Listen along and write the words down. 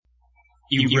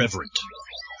Irreverent.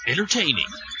 Entertaining.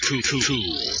 Cool.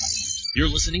 You're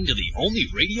listening to the only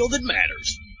radio that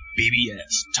matters.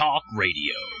 BBS Talk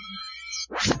Radio.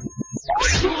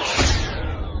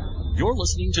 You're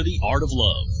listening to The Art of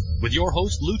Love with your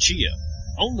host Lucia,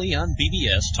 only on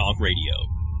BBS Talk Radio.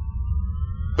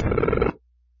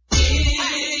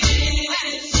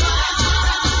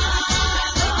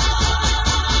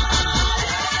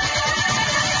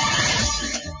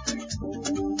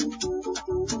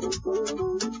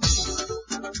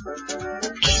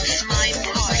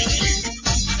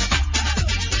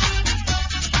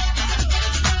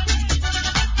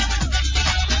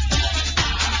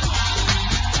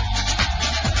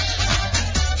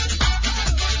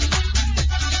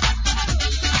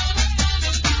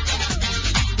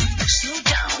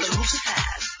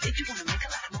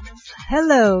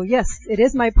 Hello, yes, it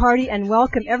is my party, and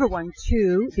welcome everyone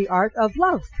to The Art of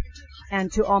Love.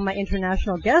 And to all my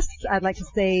international guests, I'd like to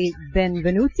say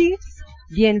benvenuti,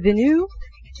 bienvenue,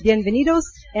 bienvenidos,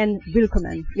 and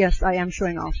willkommen. Yes, I am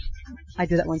showing off. I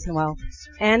do that once in a while.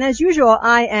 And as usual,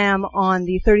 I am on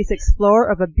the 36th floor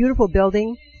of a beautiful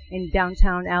building in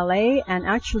downtown LA, and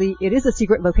actually it is a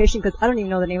secret location because I don't even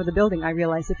know the name of the building, I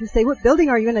realize. If you say, what building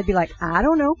are you in? I'd be like, I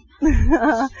don't know.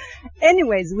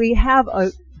 Anyways, we have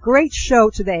a great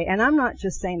show today, and I'm not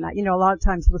just saying that. You know, a lot of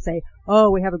times people say, oh,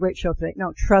 we have a great show today.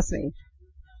 No, trust me.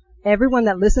 Everyone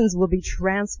that listens will be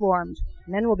transformed.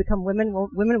 Men will become women,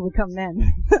 women will become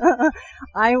men.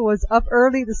 I was up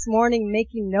early this morning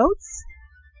making notes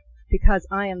because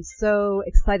I am so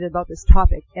excited about this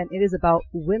topic, and it is about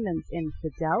women's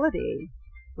infidelity.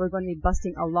 We're going to be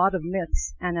busting a lot of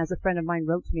myths, and as a friend of mine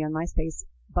wrote to me on MySpace,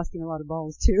 busting a lot of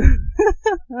balls too.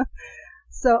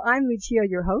 So I'm Lucia,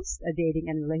 your host, a dating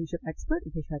and relationship expert,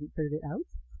 in case you hadn't figured it out.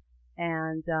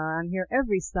 And I'm here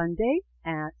every Sunday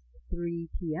at 3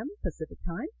 p.m. Pacific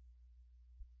time.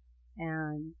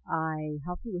 And I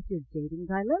help you with your dating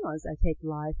dilemmas. I take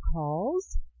live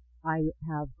calls. I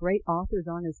have great authors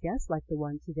on as guests, like the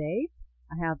one today.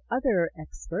 I have other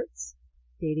experts,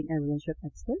 dating and relationship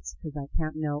experts, because I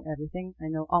can't know everything. I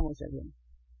know almost everything.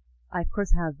 I, of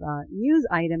course, have news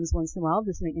items once in a while.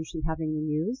 There's something interesting happening in the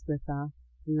news with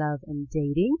love and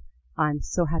dating. I'm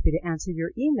so happy to answer your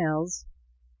emails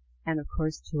and, of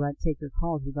course, to take your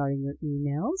calls regarding your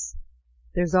emails.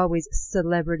 There's always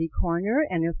Celebrity Corner,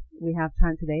 and if we have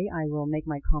time today, I will make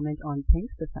my comment on Pink,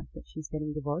 the fact that she's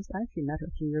getting divorced. I actually met her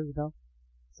a few years ago,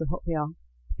 so hopefully I'll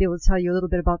be able to tell you a little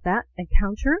bit about that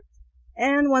encounter.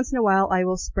 And once in a while, I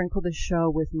will sprinkle the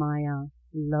show with my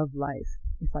love life,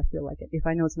 if I feel like it. If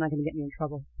I know it's not going to get me in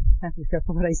trouble, I have to be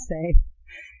careful what I say.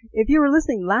 If you were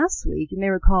listening last week, you may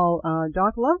recall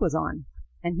Doc Love was on,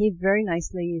 and he very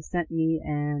nicely sent me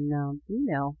an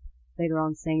email later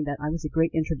on saying that I was a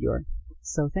great interviewer.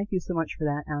 So thank you so much for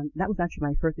that. That was actually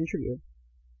my first interview.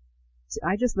 So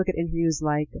I just look at interviews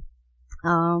like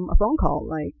a phone call,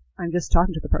 like I'm just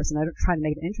talking to the person. I don't try to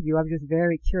make an interview. I was just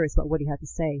very curious about what he had to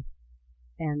say.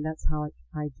 And that's how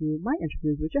I do my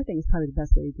interviews, which I think is probably the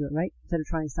best way to do it, right? Instead of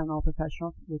trying to sound all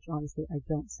professional, which honestly I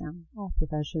don't sound all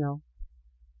professional.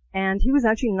 And he was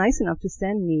actually nice enough to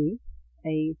send me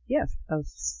a gift of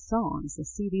songs, the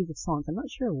CDs of songs. I'm not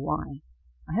sure why.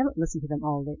 I haven't listened to them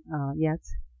all yet.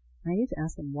 I need to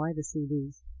ask him why the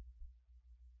CDs.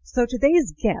 So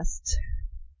today's guest,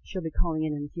 she'll be calling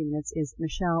in a few minutes, is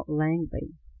Michelle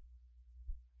Langley.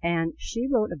 And she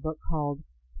wrote a book called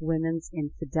Women's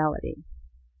Infidelity.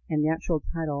 And the actual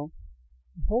title,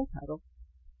 the whole title,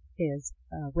 is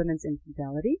Women's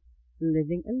Infidelity,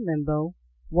 Living in Limbo,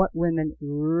 What Women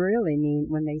Really Mean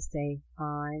When They Say,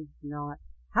 I'm Not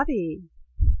Happy.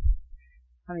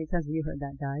 How many times have you heard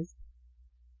that, guys?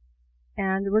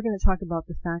 And we're going to talk about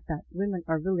the fact that women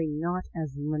are really not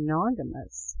as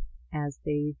monogamous as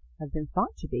they have been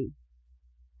thought to be.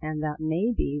 And that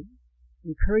maybe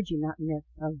encouraging that myth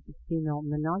of female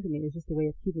monogamy is just a way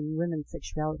of keeping women's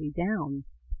sexuality down.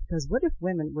 Because what if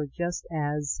women were just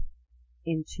as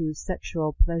into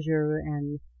sexual pleasure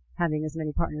and having as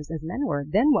many partners as men were?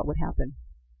 Then what would happen?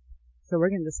 So we're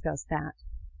going to discuss that.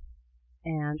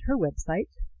 And her website,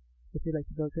 if you'd like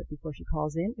to go to it before she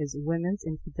calls in, is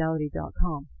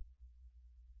women'sinfidelity.com.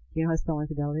 Do you know how to spell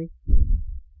infidelity?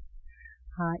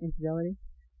 High Infidelity?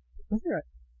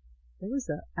 There was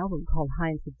an album called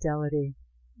High Infidelity.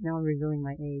 Now I'm revealing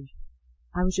my age.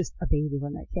 I was just a baby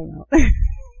when that came out.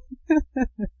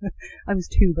 I was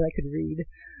 2, but I could read.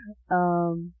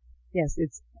 Yes,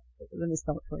 let me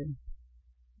spell it for you.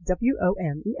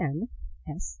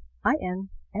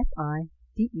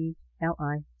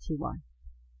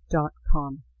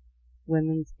 WOMENSINFIDELITY.com.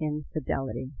 Women's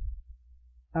Infidelity.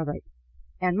 All right.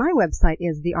 And my website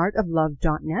is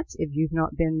theartoflove.net if you've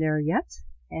not been there yet.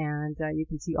 And you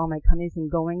can see all my comings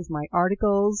and goings, my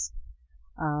articles,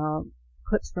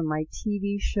 clips from my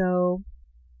TV show.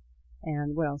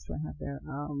 And what else do I have there?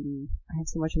 I have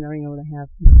so much in there, I don't know what I have.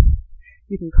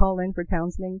 You can call in for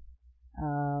counseling,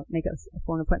 make a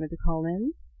phone appointment to call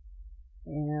in.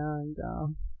 And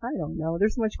I don't know.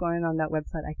 There's so much going on that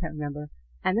website, I can't remember.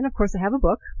 And then, of course, I have a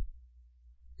book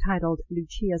titled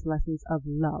Lucia's Lessons of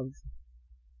Love.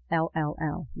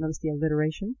 LLL. Notice the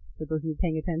alliteration for those of you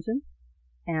paying attention.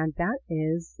 And that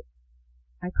is,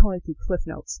 I call it the Cliff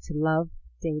Notes to Love,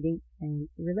 Dating, and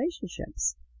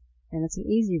Relationships. And it's an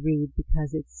easy read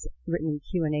because it's written in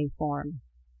Q&A form.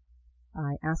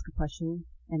 I ask a question,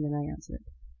 and then I answer it.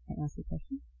 I ask a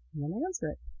question, and then I answer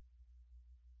it.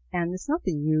 And it's not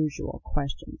the usual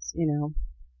questions, you know.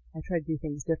 I try to do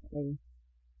things differently.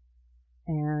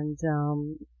 And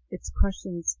it's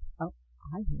questions. Oh,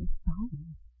 hi there. Oh,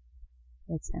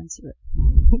 let's answer it.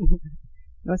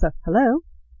 What's up? Hello?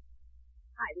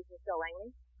 Hi, this is Michelle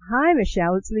Langley. Hi,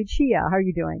 Michelle. It's Lucia. How are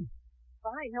you doing?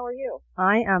 Fine, how are you?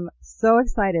 I am so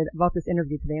excited about this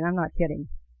interview today, and I'm not kidding.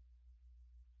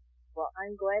 Well,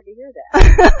 I'm glad to hear that.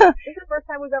 This is the first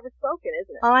time we've ever spoken,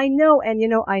 isn't it? I know, and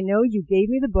I know you gave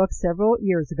me the book several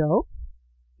years ago.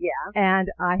 Yeah.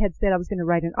 And I had said I was going to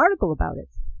write an article about it.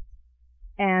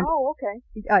 And oh, okay.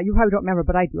 You probably don't remember,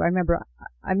 but I do. I remember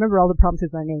all the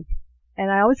promises I made. And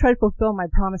I always try to fulfill my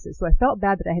promises, so I felt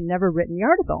bad that I had never written the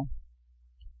article.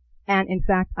 And in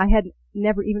fact, I had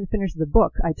never even finished the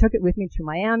book. I took it with me to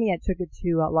Miami, I took it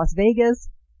to Las Vegas,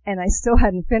 and I still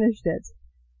hadn't finished it.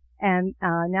 And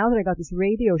now that I got this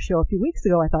radio show a few weeks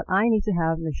ago, I thought I need to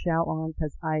have Michelle on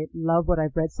because I love what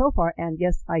I've read so far. And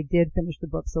yes, I did finish the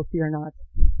book, so fear not.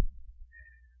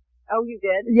 Oh, you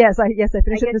did? Yes, I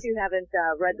finished it. I guess you haven't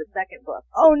read the second book.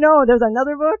 Oh no, there's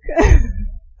another book?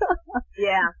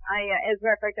 Yeah, as a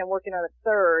matter of fact, I'm working on a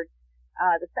third.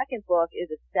 The second book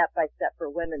is a step-by-step for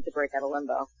women to break out of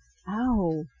limbo.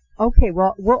 Oh, okay.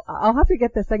 Well, I'll have to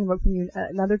get the second book from you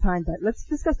another time, but let's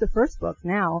discuss the first book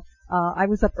now. I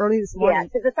was up early this morning. Yeah,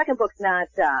 because the second book's not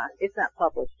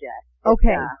published yet.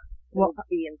 Okay. Well, it'll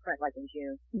be in print like in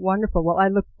June. Wonderful. Well, I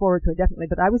look forward to it definitely,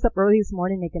 but I was up early this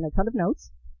morning making a ton of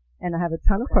notes, and I have a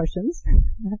ton of questions.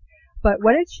 But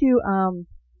why don't you,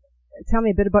 tell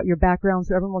me a bit about your background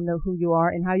so everyone will know who you are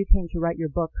and how you came to write your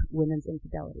book, Women's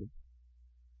Infidelity.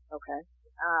 Okay.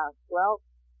 Well,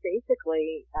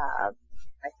 basically,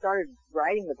 I started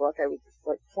writing the book. I was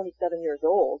like 27 years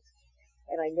old,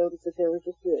 and I noticed that there was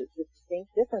just a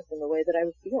distinct difference in the way that I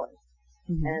was feeling.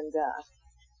 Mm-hmm. And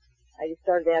I just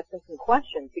started asking some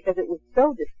questions because it was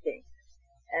so distinct.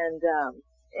 And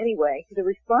anyway, the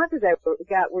responses I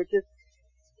got were just,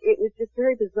 it was just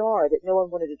very bizarre that no one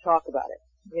wanted to talk about it,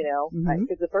 you know.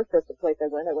 Because the first place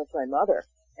I went to my mother,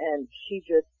 and she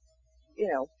just, you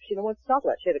know, she didn't want to talk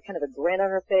about it. She had a kind of a grin on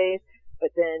her face,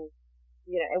 but then,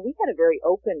 you know, and we had a very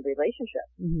open relationship,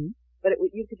 but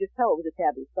you could just tell it was a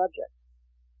taboo subject.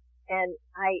 And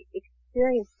I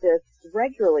experienced this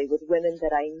regularly with women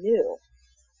that I knew.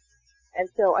 And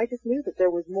so I just knew that there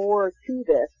was more to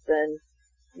this than,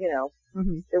 you know,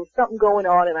 there was something going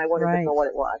on and I wanted to know what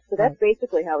it was. So that's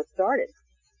basically how it started.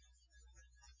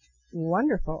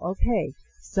 Wonderful. Okay.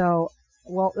 So,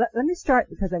 well, let me start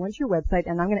because I went to your website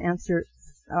and I'm going to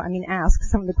ask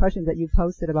some of the questions that you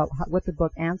posted about what the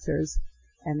book answers,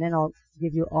 and then I'll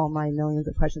give you all my millions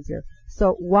of questions here.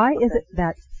 So why is it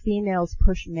that females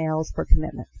push males for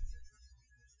commitment?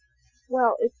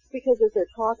 Well, it's because as they're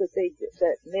taught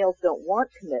that males don't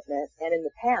want commitment, and in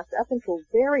the past, up until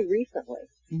very recently,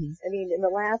 I mean, in the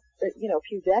last,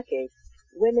 few decades,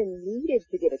 women needed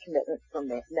to get a commitment from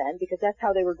men because that's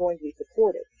how they were going to be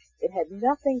supported. It had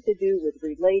nothing to do with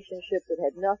relationships. It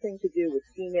had nothing to do with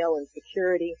female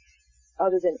insecurity,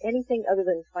 anything other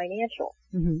than financial.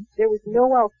 There was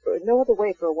no other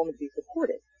way for a woman to be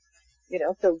supported. You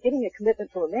know, so getting a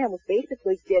commitment from a man was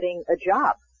basically getting a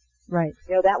job. Right.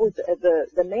 You know, that was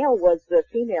the male was the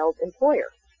female's employer.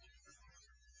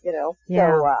 You know,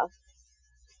 so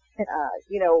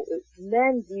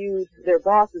men viewed their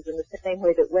bosses in the same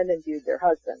way that women viewed their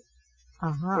husbands.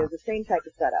 It was the same type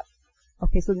of setup.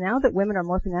 Okay, so now that women are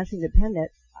more financially independent,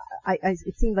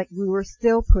 it seems like we were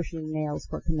still pushing males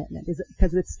for commitment. Is it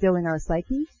because it's still in our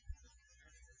psyche?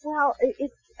 Well,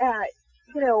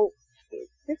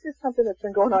 this is something that's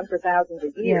been going on for thousands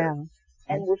of years. Yeah.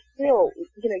 And we're still,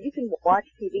 you can watch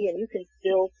TV and you can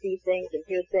still see things and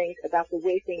hear things about the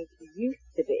way things used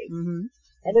to be. And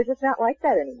they're just not like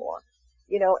that anymore.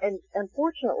 You know, and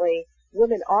unfortunately,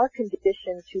 women are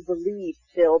conditioned to believe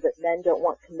still that men don't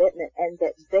want commitment and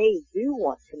that they do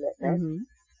want commitment.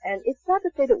 And it's not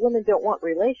to say that women don't want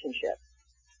relationships,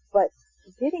 but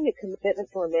getting a commitment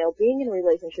from a male, being in a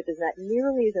relationship is not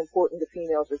nearly as important to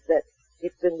females as that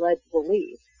it's been led to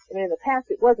believe. I mean, in the past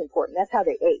it was important. That's how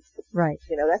they ate. Right.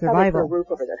 You know, that's Survival. how they put a roof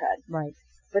over their head. Right.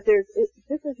 But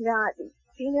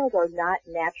females are not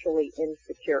naturally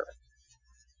insecure.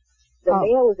 The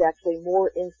male is actually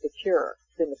more insecure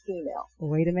than the female.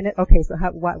 Wait a minute. Okay, so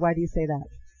why do you say that?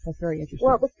 That's very interesting.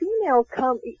 Well,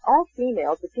 all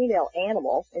females, the female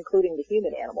animal, including the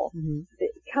human animal,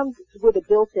 it comes with a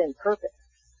built-in purpose,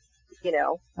 you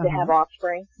know, to have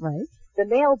offspring. Right. The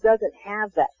male doesn't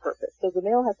have that purpose, so the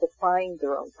male has to find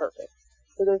their own purpose.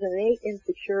 So there's an innate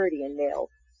insecurity in males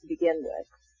to begin with.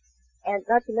 And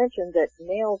not to mention that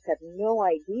males have no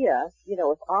idea, you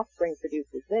know, if offspring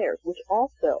produces theirs, which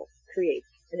also creates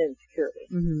an insecurity.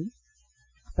 Mm-hmm.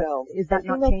 So is that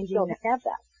not females changing? Don't have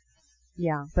that.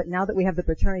 Yeah, but now that we have the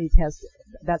paternity test,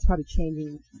 that's probably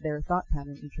changing their thought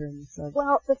pattern in terms of...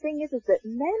 Well, the thing is that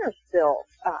men are still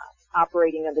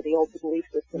operating under the old belief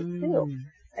system, too.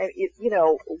 You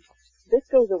know, this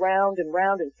goes around and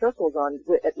round in circles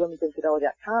at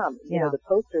women'sinfidelity.com, you know, the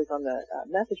posters on the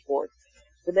message boards.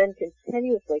 The men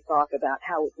continuously talk about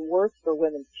how it's worse for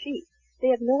women to cheat. They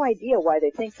have no idea why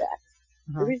they think that.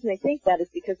 The reason they think that is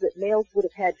because that males would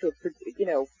have had to have, you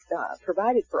know,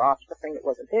 provided for offspring that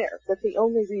wasn't there. That's the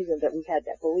only reason that we had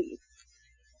that belief.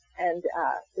 And,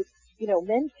 you know,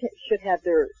 men should have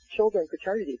their children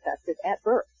paternity tested at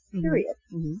birth, period.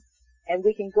 Mm-hmm. And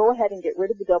we can go ahead and get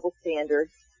rid of the double standard,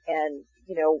 and,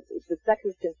 you know, the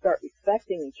sexes can start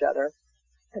respecting each other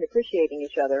and appreciating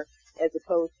each other, as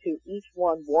opposed to each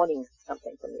one wanting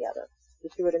something from the other. You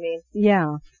see what I mean?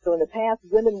 Yeah. So in the past,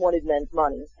 women wanted men's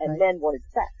money, and men wanted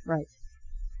sex. Right.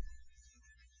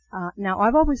 Now,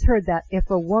 I've always heard that if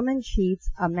a woman cheats,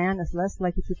 a man is less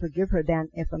likely to forgive her than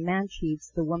if a man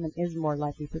cheats, the woman is more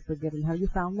likely to forgive him. Have you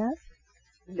found that?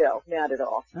 No, not at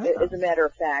all. As a matter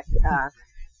of fact,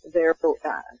 there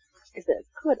is a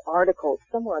good article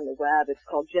somewhere on the web. It's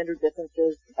called Gender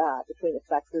Differences Between the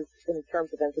Sexes in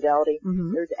Terms of Infidelity.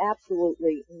 Mm-hmm. There's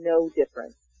absolutely no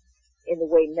difference in the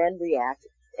way men react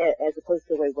as opposed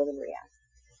to the way women react.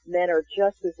 Men are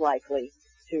just as likely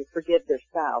to forgive their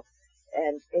spouse.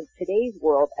 And in today's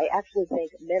world, I actually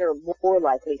think men are more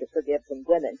likely to forgive than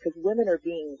women, because women are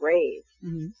being raised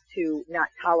to not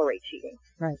tolerate cheating.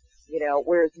 Right. You know,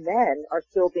 whereas men are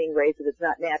still being raised that it's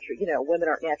not natural. You know, women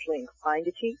aren't naturally inclined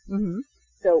to cheat. Mm-hmm.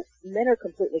 So men are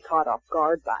completely caught off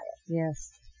guard by it.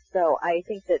 Yes. So I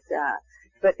think that,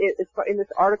 but in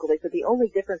this article, they said the only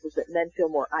difference is that men feel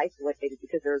more isolated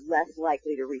because they're less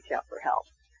likely to reach out for help.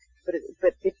 But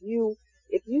if you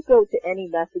go to any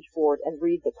message board and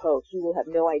read the post, you will have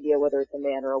no idea whether it's a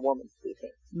man or a woman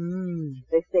speaking.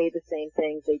 They say the same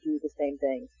things, they do the same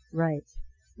things. Right.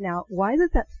 Now, why is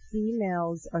it that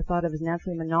females are thought of as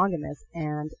naturally monogamous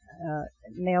and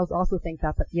males also think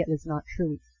that, but yet it's not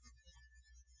true?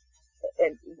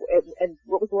 And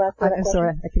what was the last part of that question?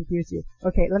 Sorry, I confused you.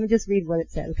 Okay, let me just read what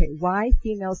it said. Okay, why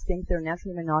females think they're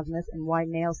naturally monogamous and why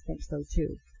males think so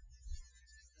too?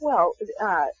 Well,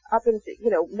 up until, you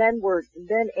know,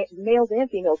 males and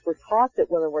females were taught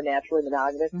that women were naturally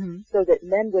monogamous, so that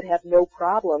men would have no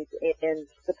problems in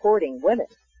supporting women.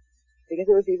 Because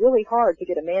it would be really hard to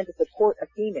get a man to support a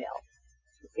female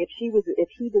if he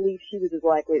believed she was as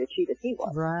likely to cheat as he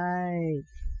was. Right.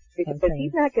 Because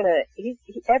he's not gonna,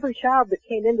 every child that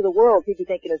came into the world, he'd be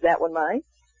thinking, is that one mine?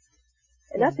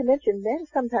 And not to mention, men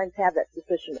sometimes have that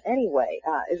suspicion anyway.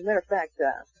 As a matter of fact,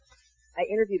 I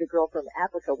interviewed a girl from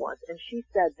Africa once, and she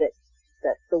said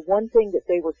that the one thing that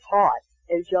they were taught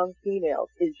as young females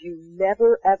is you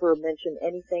never ever mention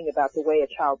anything about the way a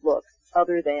child looks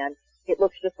other than it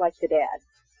looks just like the dad.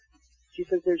 She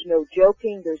says there's no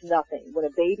joking, there's nothing. When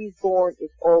a baby's born, it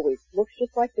always looks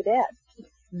just like the dad.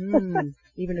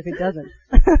 Even if it doesn't.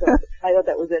 So I thought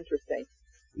that was interesting.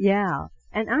 Yeah.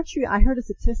 And actually, I heard a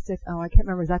statistic, I can't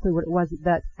remember exactly what it was,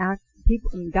 that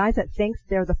guys that think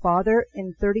they're the father,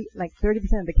 in 30%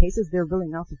 of the cases, they're really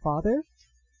not the father.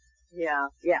 Yeah,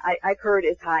 I've heard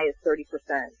as high as 30%.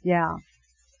 Yeah.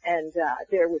 And,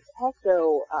 there was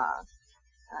also,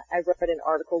 I read an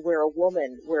article where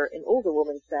an older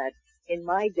woman said, in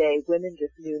my day, women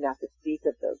just knew not to speak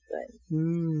of those things.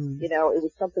 You know, it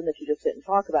was something that you just didn't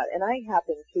talk about. And I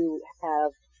happen to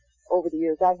have, over the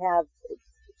years,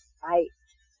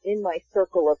 in my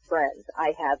circle of friends,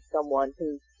 I have someone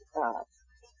who,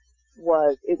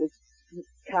 it was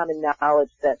common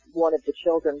knowledge that one of the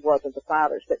children wasn't the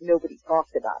father's, but nobody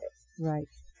talked about it. Right.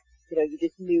 You know, you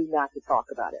just knew not to talk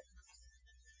about it.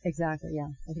 Exactly, yeah.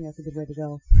 I think that's a good way to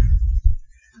go.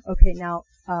 Okay, now,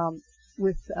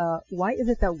 why is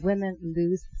it that women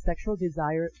lose sexual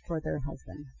desire for their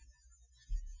husband?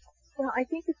 Well, I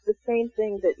think it's the same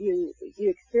thing that you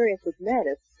experience with men.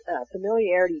 It's,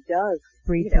 familiarity does,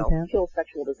 kill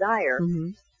sexual desire.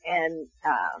 Mm-hmm. And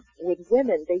with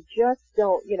women, they just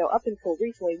don't, up until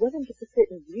recently, women just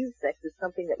sit and view sex as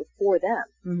something that was for them.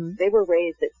 Mm-hmm. They were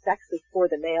raised that sex is for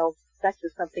the male, sex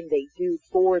is something they do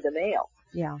for the male.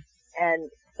 Yeah.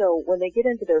 And so when they get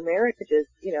into their marriages,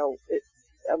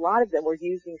 a lot of them were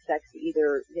using sex to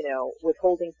either,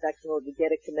 withholding sex in order to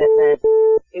get a commitment.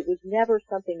 It was never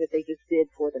something that they just did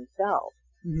for themselves.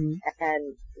 Mm-hmm.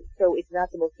 And so it's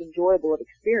not the most enjoyable of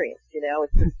experience,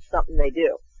 it's just something they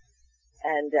do.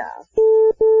 And,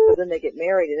 so then they get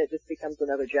married and it just becomes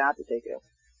another job that they do.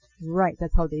 Right,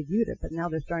 that's how they viewed it, but now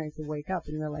they're starting to wake up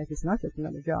and realize it's not just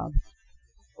another job.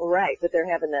 Right, but they're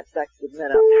having that sex with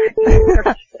men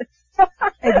up.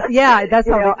 Yeah, that's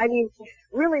how I mean,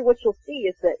 really what you'll see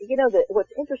is that, that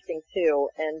what's interesting too,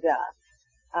 and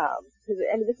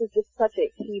this is just such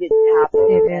a heated topic.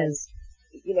 It is.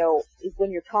 When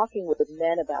you're talking with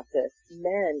men about this,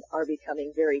 men are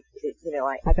becoming very,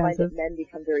 I find that men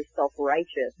become very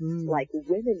self-righteous, like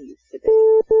women used to be.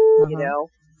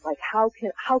 Like how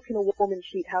can a woman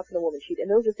cheat? How can a woman cheat? And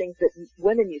those are things that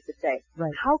women used to say.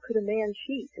 Right. How could a man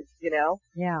cheat?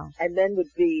 Yeah. And men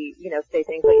would be, say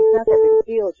things like, it's not that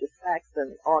big a deal, it's just sex,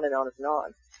 and on and on and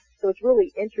on. So it's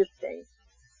really interesting,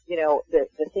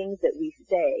 the things that we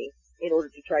say in order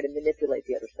to try to manipulate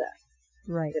the other sex.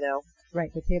 Right.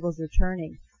 Right. The tables are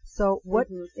turning. So what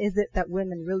is it that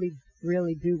women really,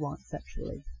 really do want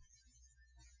sexually?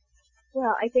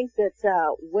 Well, I think that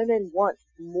women want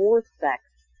more sex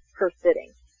per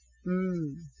sitting.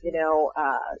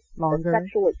 Longer.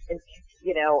 Sexual,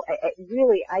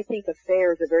 really, I think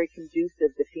affairs are very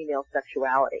conducive to female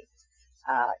sexuality.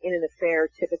 In an affair,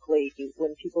 typically,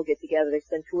 when people get together, they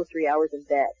spend 2 or 3 hours in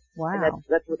bed. Wow. And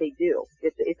that's what they do.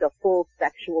 It's a full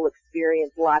sexual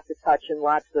experience, lots of touch and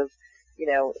lots of,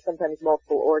 sometimes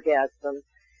multiple orgasms.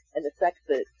 And the sex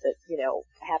that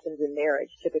happens in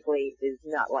marriage typically is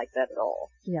not like that at all.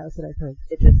 Yeah, that's what I've heard.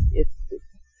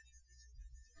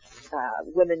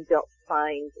 Women don't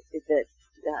find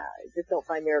just don't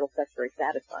find marital sex very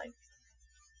satisfying.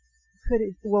 Could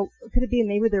it be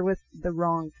maybe they're with the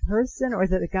wrong person, or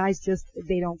is it the guys just,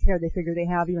 they don't care, they figure they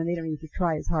have you and they don't need to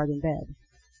try as hard in bed?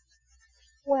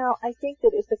 Well, I think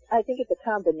it's a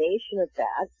combination of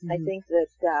that. Mm-hmm. I think that,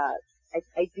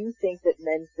 I do think that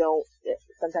men don't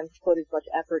sometimes put as much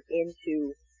effort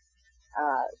into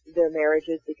their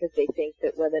marriages because they think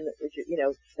that women,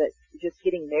 that just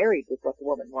getting married was what the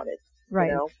woman wanted.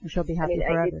 Right. And she'll be happy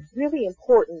forever. It's really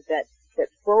important that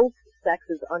both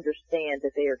sexes understand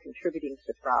that they are contributing to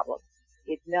the problem.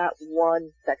 It's not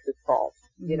one sex's fault.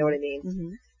 You know what I mean?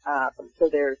 Mm-hmm. So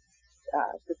there's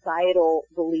societal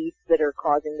beliefs that are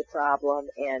causing the problem,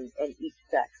 and each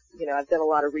sex. I've done a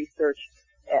lot of research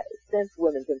since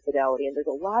women's infidelity, and there's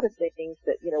a lot of things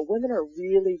that women are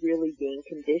really, really being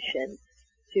conditioned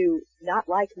to not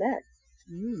like men,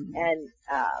 and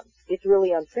it's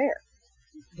really unfair.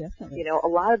 Definitely. A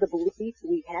lot of the beliefs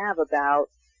we have about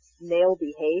male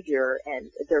behavior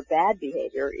and their bad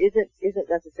behavior isn't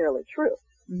necessarily true.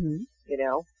 Mm-hmm.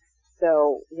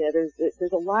 So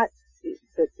there's a lot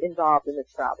that's involved in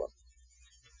this problem.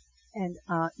 And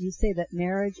you say that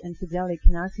marriage and fidelity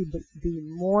can actually be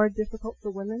more difficult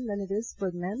for women than it is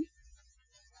for men?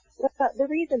 Well, the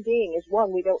reason being is,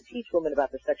 one, we don't teach women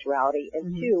about their sexuality,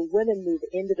 and two, women move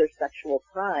into their sexual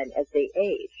prime as they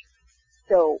age.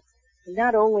 So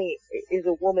not only is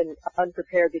a woman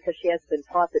unprepared because she hasn't been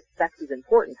taught that sex is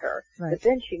important to her, right, but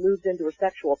then she moves into her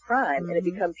sexual prime, and it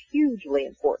becomes hugely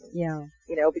important. Yeah.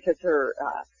 Because her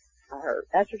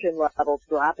estrogen levels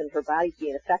drop and her body's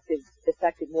being affected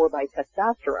more by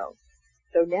testosterone.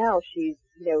 So now she's,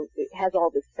 has all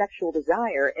this sexual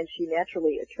desire, and she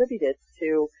naturally attributes it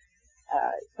to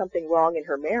something wrong in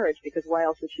her marriage, because why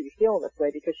else would she be feeling this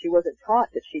way? Because she wasn't taught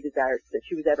that she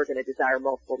was ever going to desire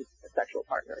multiple sexual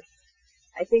partners.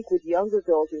 I think with younger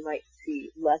girls we might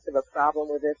see less of a problem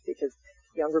with this, because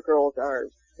younger girls are,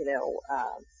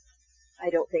 I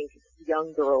don't think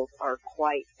young girls are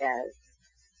quite as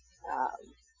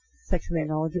sexually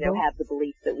knowledgeable, have the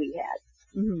beliefs that we had.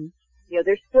 Mm-hmm.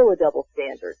 There's still a double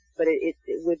standard, but it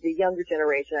with the younger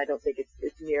generation, I don't think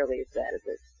it's nearly as bad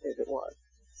as it was.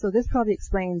 So this probably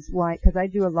explains why, because I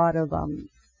do a lot of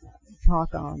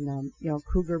talk on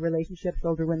cougar relationships,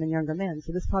 older women, younger men.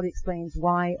 So this probably explains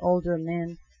why older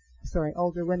women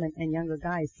and younger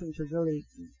guys seem to really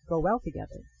go well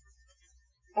together.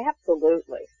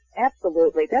 Absolutely.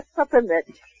 That's something that,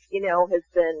 has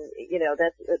been,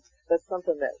 that's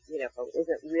something that,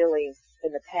 isn't really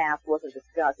in the past, wasn't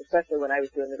discussed, especially when I was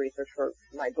doing the research for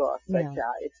my book. But,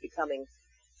 it's becoming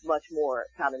much more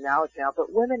common knowledge now.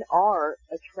 But women are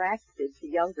attracted to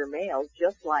younger males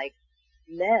just like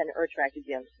men are attracted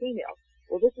to young females.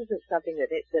 Well, this isn't something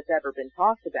that's ever been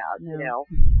talked about,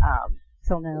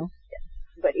 Till now.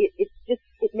 But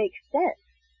it makes sense.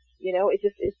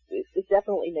 It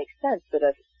definitely makes sense that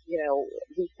if,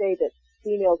 we say that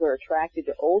females are attracted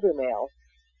to older males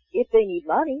if they need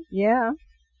money. Yeah.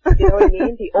 You know what I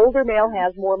mean? The older male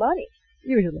has more money.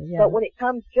 Usually, yeah. But when it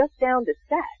comes just down to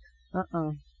sex,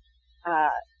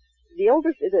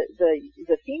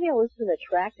 the female isn't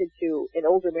attracted to an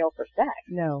older male for sex.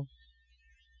 No.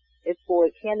 It's for,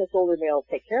 can this older male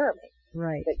take care of me?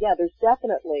 Right. But yeah, there's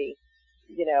definitely,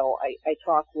 I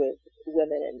talk with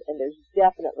women and there's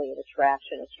definitely an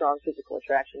attraction, a strong physical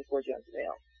attraction towards younger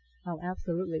males. Oh,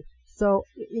 absolutely. So,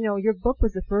 your book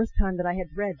was the first time that I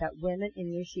had read that women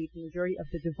initiate the majority of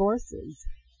the divorces,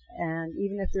 and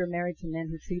even if they're married to men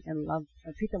who treat them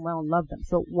well and love them.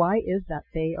 So why is that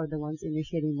they are the ones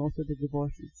initiating most of the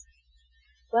divorces?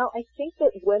 Well, I think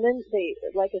that women,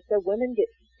 like I said, women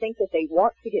think that they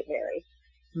want to get married.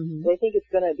 Mm-hmm. They think it's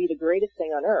going to be the greatest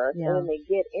thing on earth, and then they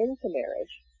get into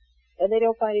marriage, and they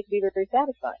don't find it to be very, very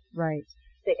satisfying. Right.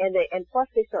 And plus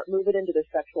they start moving into their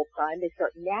sexual prime. They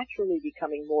start naturally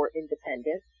becoming more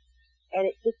independent, and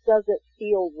it just doesn't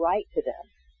feel right to them.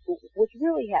 What's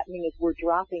really happening is we're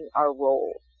dropping our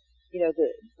roles.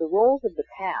 The roles of the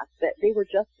past, that they were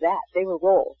just that. They were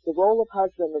roles. The role of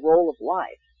husband, the role of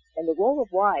wife. And the role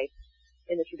of wife,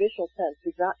 in the traditional sense,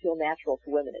 does not feel natural to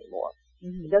women anymore.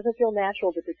 Mm-hmm. It doesn't feel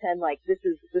natural to pretend like this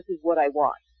is what I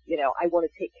want. I want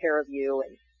to take care of you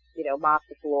and, mop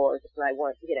the floors, and I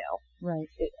want, right.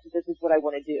 This is what I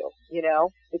want to do,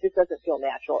 It just doesn't feel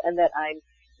natural. And that I'm,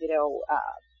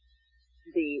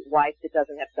 the wife that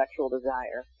doesn't have sexual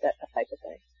desire, that type of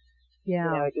thing.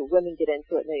 Yeah. Women get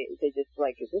into it and they just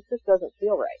like, this just doesn't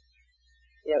feel right.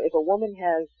 If a woman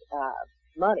has,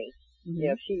 money, mm-hmm.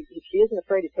 If she isn't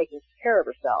afraid of taking care of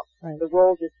herself, right. The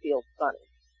role just feels funny.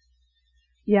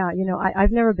 Yeah,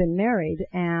 I've never been married,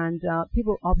 and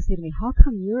people always say to me, how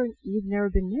come you've never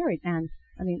been married? And,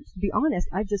 to be honest,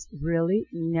 I just really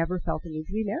never felt the need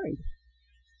to be married.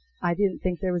 I didn't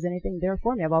think there was anything there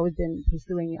for me. I've always been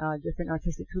pursuing different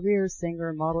artistic careers,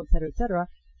 singer, model, et cetera,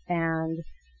 and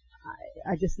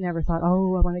I just never thought, I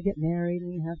want to get married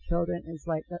and have children. It's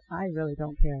like, I really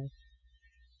don't care.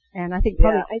 And I think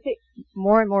probably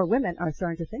more and more women are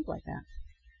starting to think like that.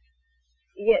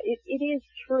 Yeah, it is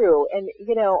true. And,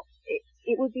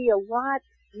 it would be a lot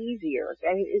easier.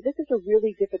 This is a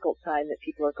really difficult time that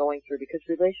people are going through because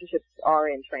relationships are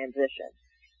in transition.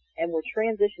 And we're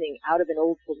transitioning out of an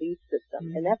old belief system.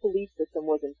 Mm-hmm. And that belief system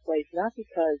was in place not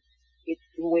because it's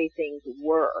the way things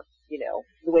were,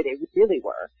 the way they really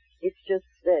were. It's just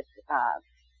that,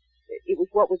 it was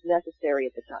what was necessary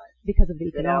at the time. Because of the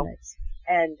economics.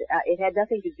 And, it had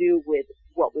nothing to do with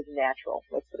what was natural.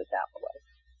 Let's put it that way.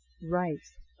 Right.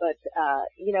 But,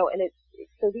 and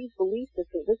so these belief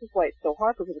systems, this is why it's so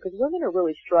hard for people, because women are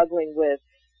really struggling with,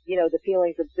 the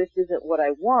feelings of this isn't what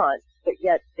I want, but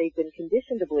yet they've been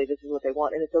conditioned to believe this is what they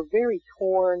want, and it's a very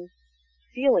torn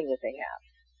feeling that they have.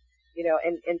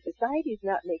 And society's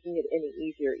not making it any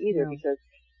easier either, because,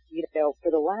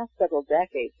 for the last several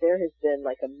decades, there has been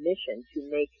like a mission to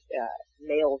make,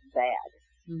 males bad.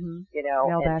 Mm-hmm.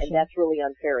 And that's really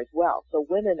unfair as well. So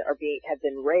women have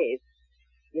been raised,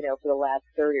 for the last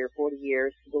 30 or 40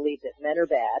 years to believe that men are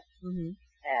bad, mm-hmm.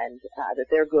 and that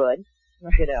they're good,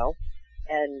 right.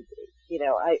 And,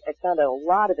 I found a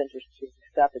lot of interesting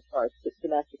stuff as far as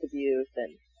domestic abuse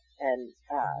and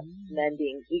men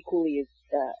being equally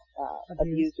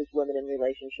abused as women in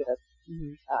relationships,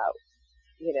 mm-hmm.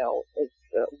 As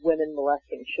women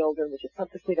molesting children, which is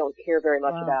something we don't care very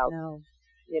much about. No.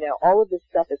 All of this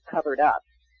stuff is covered up.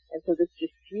 And so this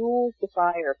just fuels the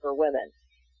fire for women.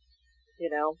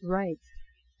 Right.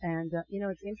 And,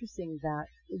 it's interesting that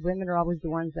women are always the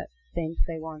ones that think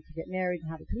they want to get married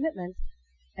and have a commitment,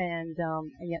 and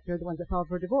yet they're the ones that file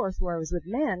for divorce, whereas with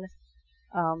men,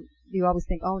 you always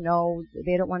think, oh no,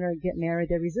 they don't want to get married,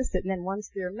 they resist it, and then once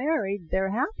they're married, they're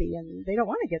happy, and they don't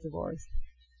want to get divorced.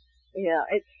 Yeah,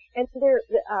 and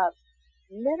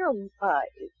men are,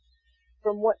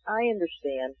 from what I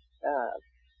understand,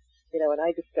 and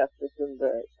I discussed this in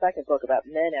the second book about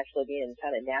men actually being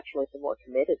kind of naturally more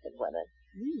committed than women.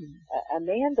 Mm. A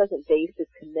man doesn't base his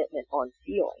commitment on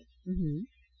feelings. Mm-hmm.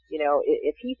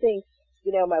 If he thinks,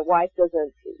 my wife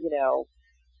doesn't,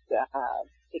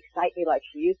 excite me like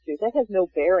she used to, that has no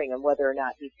bearing on whether or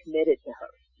not he's committed to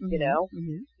her. you know?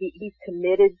 He's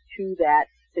committed to that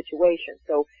situation.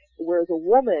 So whereas a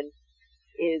woman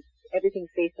is, everything's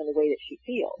based on the way that she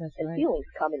feels. That's and right. feelings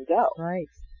come and go. Right.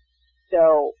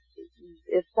 So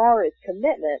as far as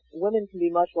commitment, women can be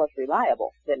much less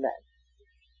reliable than men.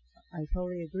 I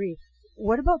totally agree.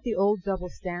 What about the old double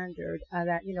standard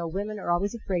that, you know, women are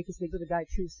always afraid to sleep with a guy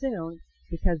too soon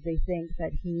because they think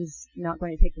that he's not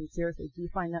going to take them seriously? Do you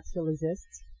find that still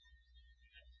exists?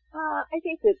 I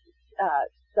think that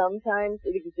sometimes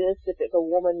it exists if a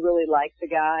woman really likes the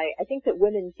guy. I think that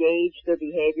women gauge their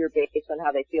behavior based on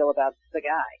how they feel about the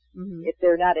guy. If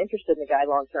they're not interested in the guy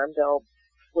long term, they'll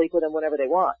sleep with him whenever they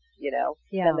want, you know,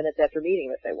 10 minutes after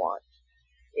meeting him if they want.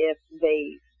 If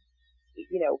they,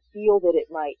 you know, feel that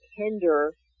it might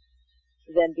hinder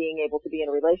them being able to be in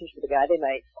a relationship with the guy, they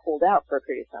might hold out for a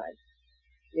period of time.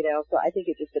 You know, so I think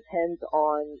it just depends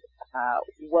on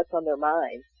what's on their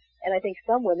mind. And I think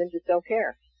some women just don't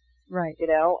care. Right. You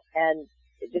know, and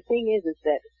the thing is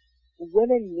that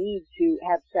women need to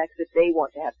have sex if they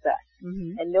want to have sex.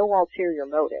 And no ulterior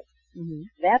motive.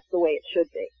 That's the way it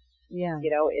should be. Yeah. You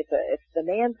know, if the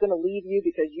man's going to leave you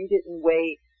because you didn't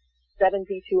wait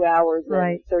 72 hours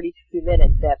and 32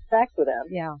 minutes to have sex with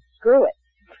him, screw it.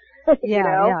 Yeah, you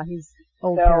know? yeah, he's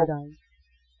old paradigm.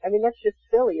 I mean, that's just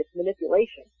silly. It's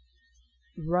manipulation.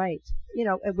 Right. You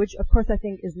know, which of course I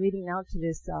think is leading now to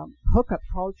this hookup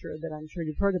culture that I'm sure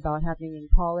you've heard about happening in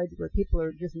college, where people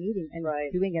are just meeting and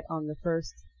doing it on the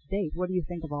first date. What do you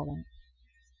think of all that?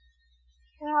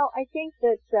 Well, I think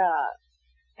that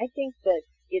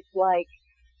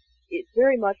it's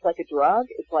very much like a drug.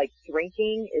 It's like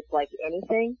drinking. It's like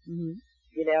anything.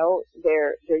 You know,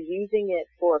 they're using it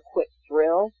for a quick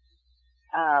thrill.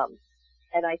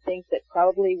 And I think that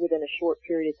probably within a short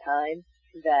period of time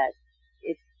that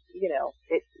it's, you know,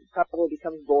 it probably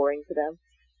becomes boring to them.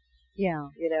 Yeah.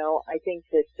 You know, I think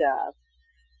that,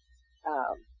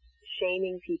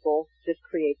 shaming people just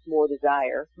creates more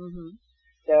desire.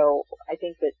 So I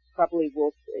think that probably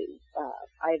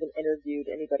I haven't interviewed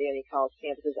anybody on any college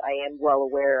campuses. I am well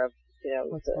aware of, you know,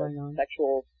 what's the going on?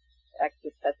 sexual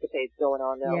escapades going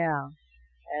on now. Yeah.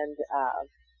 And,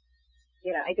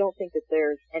 you know, I don't think that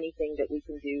there's anything that we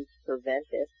can do to prevent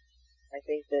it. I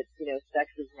think that, you know,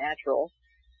 sex is natural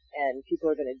and people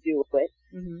are going to do it.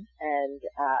 And,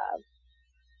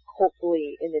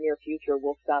 hopefully in the near future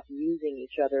we'll stop using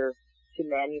each other to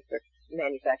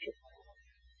manufacture.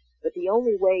 But the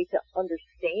only way to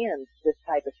understand this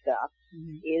type of stuff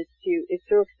is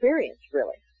through experience,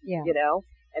 really. Yeah. You know?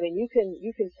 I mean, you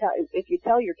can tell, if you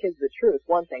tell your kids the truth,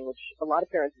 one thing, which a lot of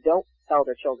parents don't tell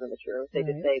their children the truth. They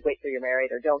just say, wait till you're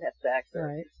married, or don't have sex,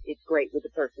 or it's great with the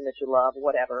person that you love, or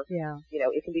whatever. Yeah. You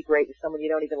know, it can be great with someone you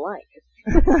don't even like.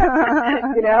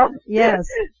 You know? Yes.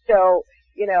 So,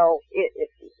 you know,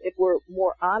 if we're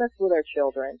more honest with our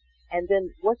children, and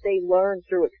then what they learn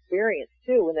through experience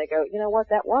too, when they go, you know what,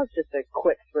 that was just a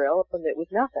quick thrill, and it was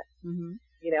nothing.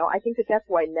 You know, I think that that's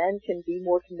why men can be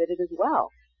more committed as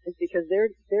well. Is because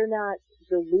they're not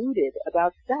deluded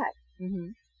about sex.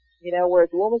 You know, whereas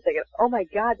a woman's thinking, oh my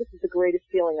God, this is the greatest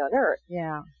feeling on earth.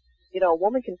 Yeah. You know, a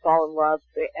woman can fall in love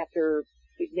after,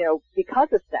 you know,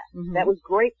 because of sex. That was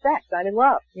great sex. I'm in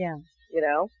love. Yeah. You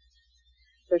know?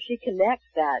 So she connects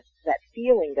that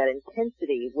feeling, that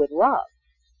intensity with love.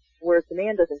 Whereas the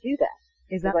man doesn't do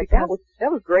that. Is that like, because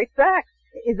that was great sex.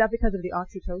 Is that because of the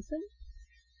oxytocin?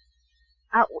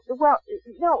 Well,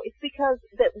 no, it's because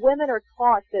that women are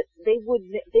taught that they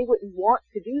wouldn't want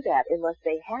to do that unless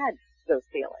they had those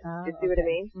feelings. You see what I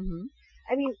mean?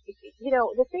 I mean, you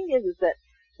know, the thing is that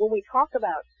when we talk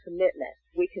about commitment,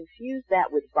 we confuse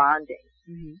that with bonding.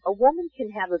 A woman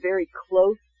can have a very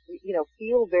close, you know,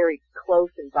 feel very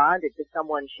close and bonded to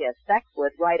someone she has sex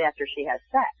with right after she has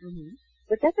sex.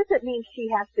 But that doesn't mean she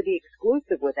has to be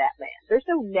exclusive with that man. There's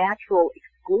no natural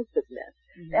exclusiveness.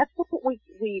 That's what we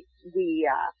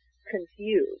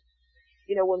confuse.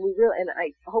 You know, when we really, and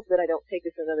I hope that I don't take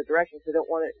this in another direction because I don't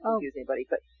want to confuse anybody,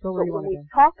 but when we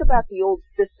talk about the old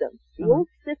system,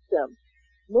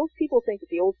 most people think that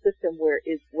the old system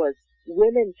was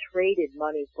women traded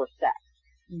money for sex.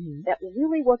 That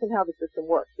really wasn't how the system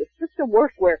worked. The system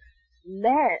worked where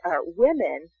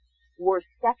women were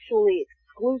sexually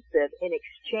exclusive in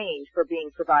exchange for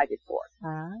being provided for.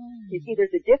 You see,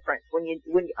 there's a difference. When you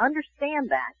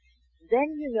understand that,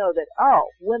 then you know that,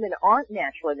 women aren't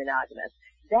naturally monogamous.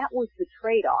 That was the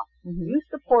trade-off. You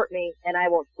support me, and I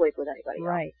won't sleep with anybody else.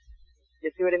 Right.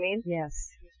 You see what I mean?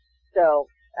 Yes. So,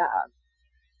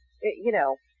 you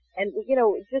know, and, you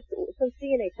know, just some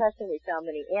DNA testing, we found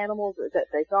many animals that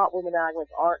they thought were monogamous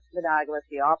aren't monogamous.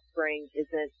 The offspring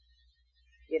isn't,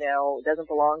 doesn't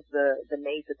belong to the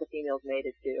mate that the female's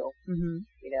mated to. Mm-hmm.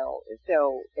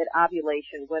 So at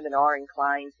ovulation, women are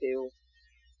inclined to,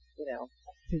 To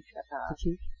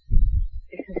cheat.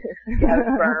 have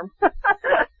sperm.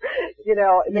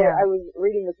 Yeah. I was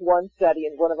reading this one study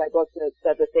in one of my books that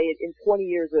said that they had, in 20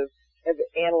 years of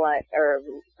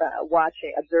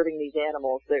observing these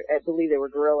animals, I believe they were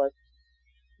gorillas,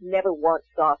 never once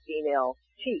saw female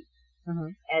cheat. Uh-huh.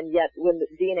 And yet, when the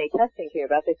DNA testing came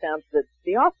about, they found that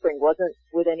the offspring wasn't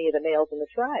with any of the males in the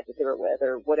tribe that they were with,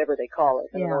 or whatever they call it.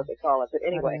 I don't know what they call it, but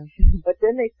anyway. But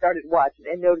then they started watching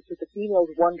and noticed that the females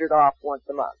wandered off once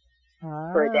a month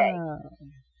for a day.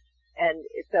 And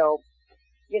so,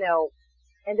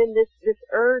 and then this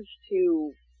urge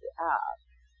to,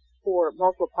 for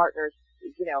multiple partners,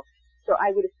 so I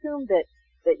would assume that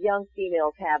young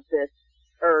females have this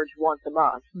urge once a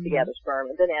month to gather sperm,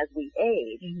 and then as we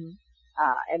age,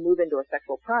 and move into our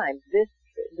sexual prime, this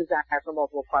desire for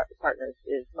multiple partners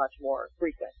is much more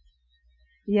frequent.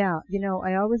 Yeah,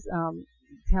 I always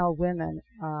tell women,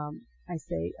 I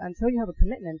say, until you have a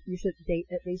commitment, you should date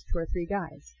at least 2 or 3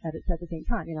 guys at the same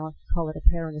time. Call it a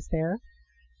pair and a spare.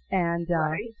 And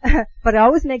right. but I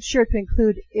always make sure to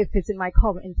include, if it's in my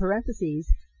column in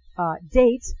parentheses,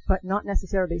 date, but not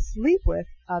necessarily sleep with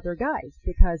other guys,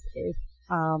 because if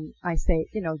I say,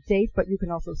 date, but you can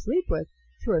also sleep with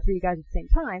 2 or 3 guys at the same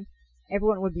time,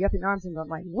 everyone would be up in arms and going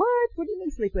like, what? What do you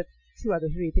mean sleep with 2 other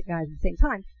 3 guys at the same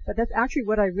time? But that's actually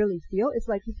what I really feel. It's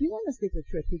like, if you want to sleep with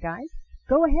 2 or 3 guys,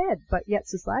 go ahead, but yet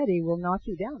society will knock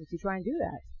you down if you try and do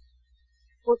that.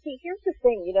 Well, see, here's the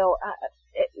thing,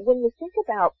 when you think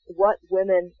about what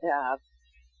women, a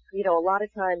lot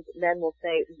of times men will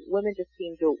say women just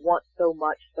seem to want so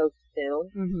much so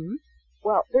soon. Mm-hmm.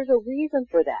 Well, there's a reason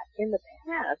for that. In the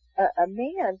past, a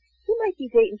man, he might be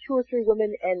dating 2 or 3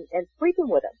 women and sleeping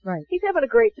with them. Right. He's having a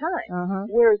great time. Uh-huh.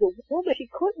 Whereas a woman, she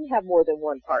couldn't have more than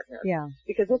one partner. Yeah.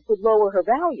 Because this would lower her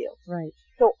value. Right.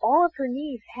 So all of her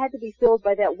needs had to be filled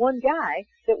by that one guy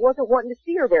that wasn't wanting to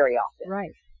see her very often.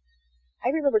 Right. I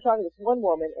remember talking to this one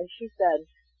woman, and she said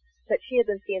that she had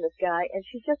been seeing this guy, and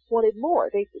she just wanted more.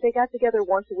 They got together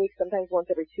once a week, sometimes once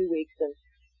every 2 weeks, and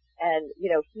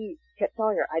he kept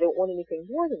telling her, I don't want anything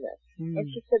more than this. And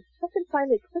she said something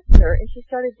finally clicked her, and she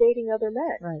started dating other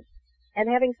men. Right. And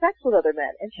having sex with other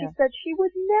men. And she said she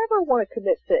would never want to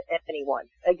commit to anyone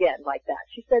again like that.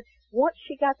 She said once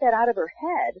she got that out of her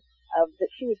head, that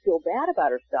she would feel bad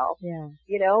about herself. Yeah.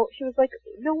 She was like,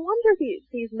 no wonder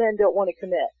these men don't want to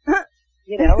commit.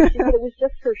 She said it was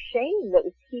just her shame that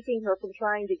was keeping her from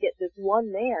trying to get this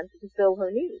one man to fulfill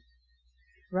her needs.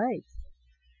 Right.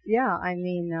 Yeah, I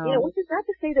mean, which is not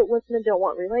to say that women don't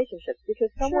want relationships,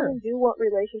 because some women do want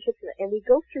relationships, and we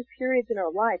go through periods in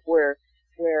our life where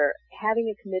having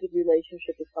a committed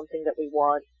relationship is something that we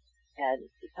want, and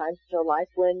times in our life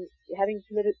when having a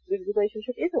committed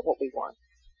relationship isn't what we want.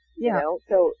 Yeah.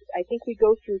 So I think we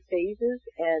go through phases,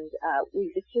 and we're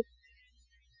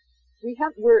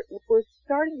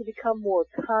starting to become more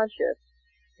conscious.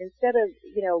 Instead of,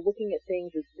 looking at things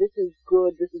as this is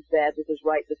good, this is bad, this is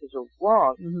right, this is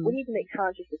wrong, we need to make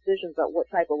conscious decisions about what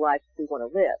type of life we want to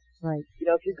live. Right.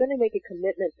 If you're going to make a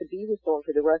commitment to be with someone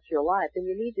for the rest of your life, then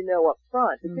you need to know up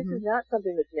front that this is not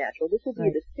something that's natural. This will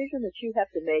be a decision that you have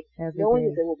to make, knowing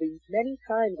that there will be many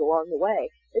times along the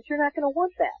way that you're not going to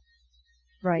want that.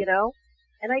 Right.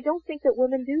 And I don't think that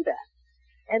women do that.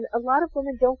 And a lot of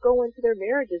women don't go into their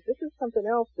marriages. This is something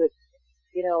else that,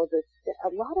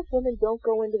 a lot of women don't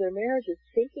go into their marriages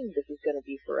thinking this is going to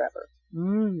be forever.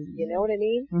 You know what I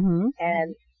mean? Mm-hmm.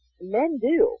 And men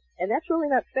do. And that's really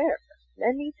not fair.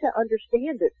 Men need to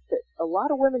understand that a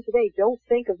lot of women today don't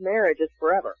think of marriage as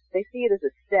forever. They see it as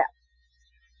a step.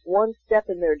 One step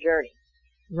in their journey.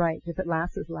 Right. If it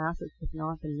lasts, it lasts. If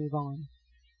not, then move on.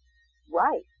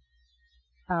 Right.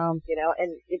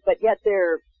 But yet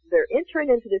they're entering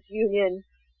into this union,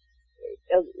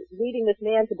 leading this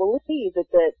man to believe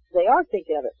that they are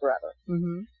thinking of it forever.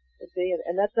 Mm-hmm.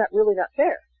 And that's not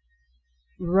fair.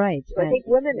 Right. So I think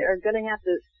women are going to have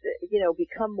to,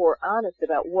 become more honest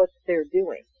about what they're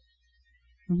doing.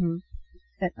 Mm-hmm.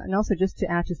 And also, just to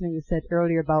add to something you said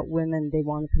earlier about women, they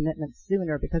want a commitment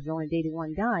sooner because they're only dating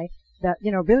one guy, that,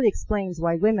 really explains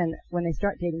why women, when they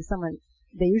start dating someone,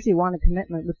 they usually want a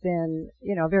commitment within,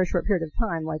 a very short period of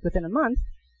time, like within a month.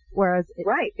 Whereas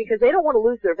right, because they don't want to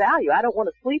lose their value. I don't want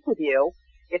to sleep with you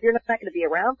if you're not going to be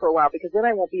around for a while, because then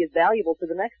I won't be as valuable to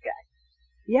the next guy.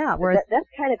 Yeah, whereas that's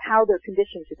kind of how they're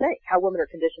conditioned to think, how women are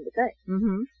conditioned to think.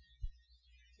 Mm-hmm.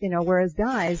 Whereas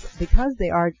guys, because they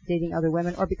are dating other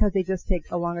women, or because they just take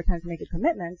a longer time to make a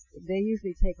commitment, they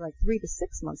usually take like 3 to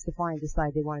 6 months to finally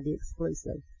decide they want to be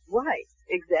exclusive. Right,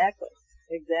 exactly.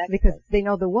 Exactly. Because they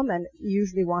know the woman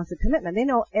usually wants a commitment. They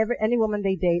know any woman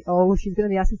they date, she's going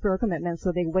to be asking for a commitment,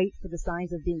 so they wait for the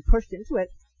signs of being pushed into it.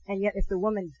 And yet, if the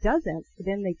woman doesn't,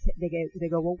 then they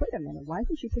go, well, wait a minute, why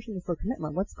isn't she pushing me for a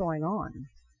commitment? What's going on?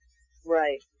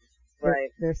 Right.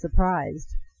 They're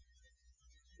surprised.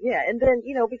 Yeah, and then,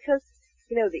 because,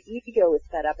 the ego is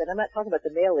set up, and I'm not talking about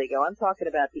the male ego, I'm talking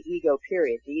about the ego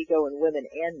period, the ego in women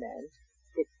and men.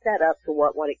 It's set up to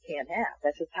what it can't have.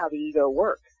 That's just how the ego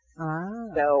works.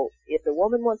 Ah. So, if the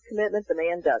woman wants commitment, the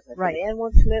man doesn't. If right. the man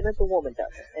wants commitment, the woman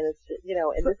doesn't. And it's,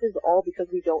 and this is all because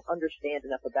we don't understand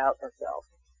enough about ourselves.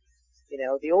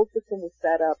 The old system was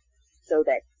set up so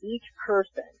that each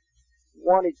person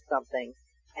wanted something,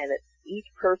 and that each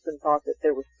person thought that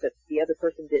that the other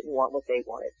person didn't want what they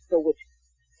wanted. So, which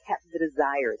kept the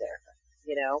desire there,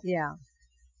 Yeah.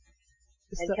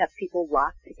 And kept people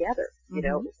locked together,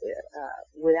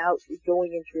 without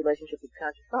going into relationships with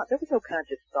conscious thought. There was no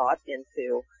conscious thought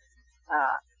into,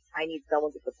 I need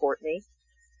someone to support me.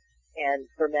 And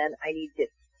for men, I need to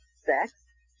get sex.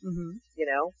 Mm-hmm.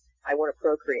 I want to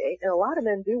procreate. And a lot of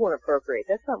men do want to procreate.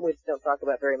 That's something we don't talk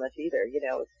about very much either.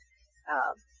 A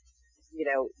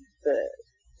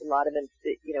lot of men,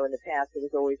 in the past it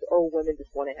was always, women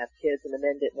just want to have kids and the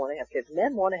men didn't want to have kids.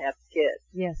 Men want to have kids.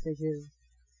 Yes, they do.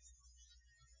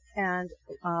 And,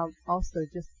 also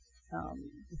just,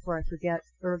 before I forget,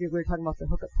 earlier we were talking about the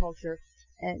hookup culture,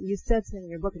 and you said in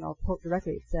your book, and I'll quote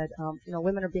directly, it said,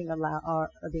 women are being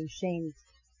shamed.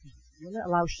 Women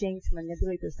allow shame to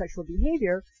manipulate their sexual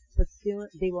behavior, but still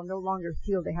they will no longer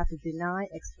feel they have to deny,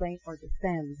 explain, or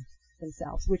defend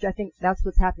themselves, which I think that's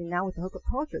what's happening now with the hookup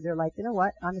culture. They're like, you know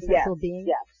what, I'm a sexual being.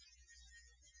 Yes.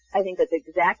 I think that's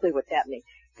exactly what's happening.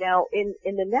 Now, in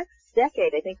the next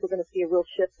decade, I think we're going to see a real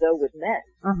shift, though, with men.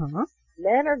 Uh-huh.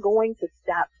 Men are going to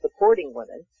stop supporting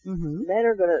women. Mm-hmm. Men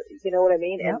are going to, you know what I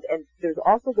mean? Yep. And there's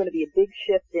also going to be a big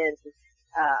shift in,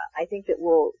 I think that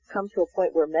we'll come to a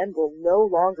point where men will no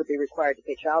longer be required to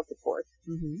pay child support.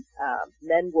 Mm-hmm.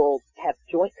 Men will have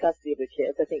joint custody of their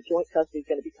kids. I think joint custody is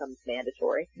going to become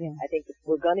mandatory. Yeah. I think that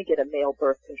we're going to get a male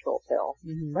birth control pill.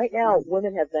 Mm-hmm. Right now,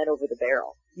 women have men over the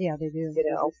barrel. Yeah, they do.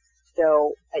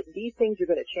 So these things are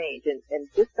going to change. And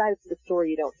this side of the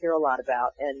story you don't hear a lot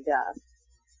about. And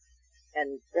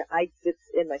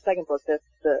in my second book,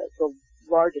 the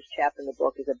largest chapter in the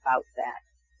book is about that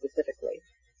specifically.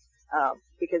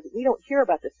 Because we don't hear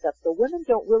about this stuff, so women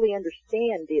don't really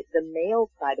understand the male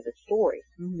side of the story,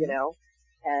 mm-hmm.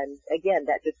 And again,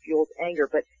 that just fuels anger.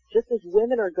 But just as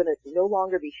women are going to no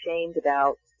longer be shamed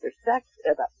about their sex,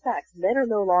 men are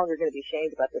no longer going to be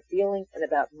shamed about their feelings and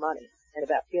about money and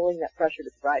about feeling that pressure to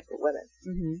provide for women.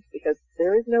 Mm-hmm. Because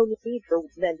there is no need for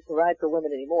men to provide for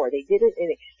women anymore. They did it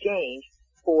in exchange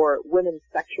for women's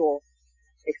sexual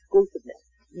exclusiveness.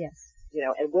 Yes.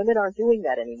 And women aren't doing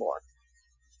that anymore.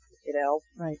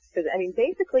 Right. Because,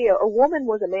 basically a woman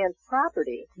was a man's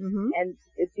property, mm-hmm. and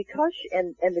it's because,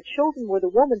 and the children were the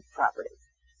woman's property.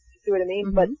 You see what I mean?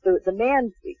 Mm-hmm. But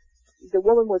the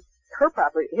woman was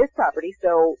his property,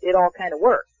 so it all kind of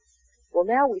worked. Well,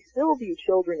 now we still view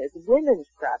children as women's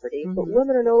property, mm-hmm. but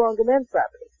women are no longer men's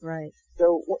property. Right.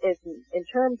 So in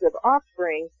terms of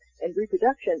offspring and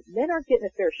reproduction, men aren't getting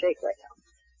a fair shake right now.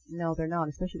 No, they're not,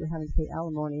 especially with having to pay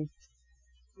alimony.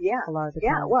 Yeah. A lot of the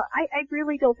time. time. Well, I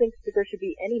really don't think that there should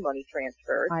be any money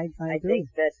transferred. I think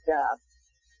that,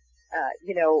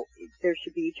 there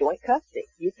should be joint custody.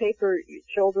 You pay for your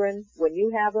children when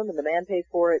you have them, and the man pays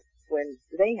for it when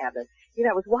they have them.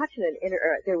 I was watching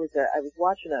I was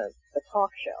watching a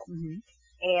talk show, mm-hmm.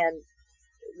 and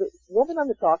the woman on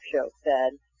the talk show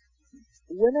said,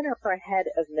 women are ahead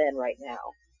of men right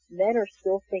now. Men are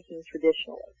still thinking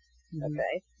traditionally. Mm-hmm.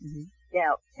 Okay? Mm-hmm.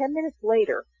 Now, 10 minutes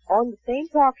later, on the same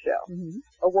talk show, mm-hmm.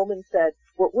 a woman said,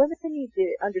 what women need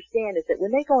to understand is that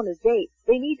when they go on a date,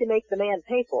 they need to make the man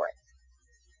pay for it.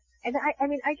 And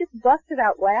I just busted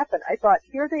out laughing. I thought,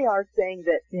 here they are saying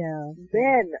that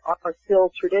men are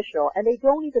still traditional, and they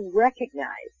don't even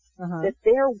recognize that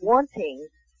they're wanting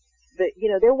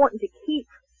to keep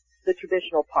the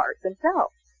traditional part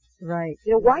themselves. Right.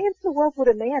 Why in the world would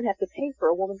a man have to pay for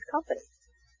a woman's company?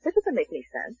 That doesn't make any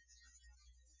sense.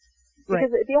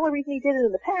 Because the only reason he did it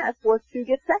in the past was to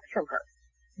get sex from her.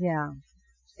 Yeah.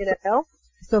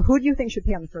 So who do you think should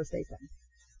pay on the first date then?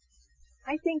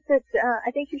 I think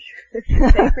you should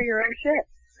pay for your own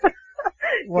shit.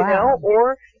 Wow.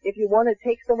 Or if you want to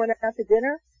take someone out to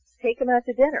dinner, take them out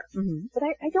to dinner. Mm-hmm. But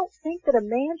I don't think that a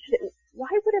man should. Why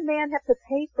would a man have to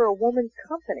pay for a woman's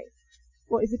company?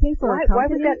 Well, is he paying for her company? Why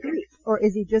would that be? Or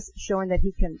is he just showing that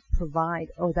he can provide,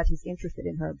 or that he's interested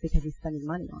in her because he's spending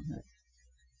money on her?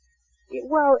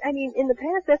 Well, I mean, in the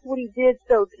past, that's what he did.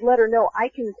 So to let her know, I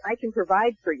can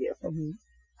provide for you. Mm-hmm.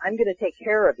 I'm going to take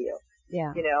care of you.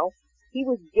 Yeah. You know, he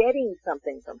was getting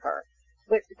something from her.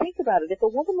 But think about it. If a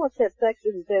woman wants to have sex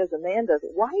just as bad as a man does,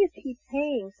 why is he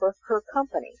paying for her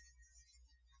company?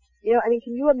 You know, I mean,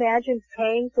 can you imagine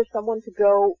paying for someone to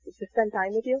go to spend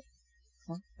time with you?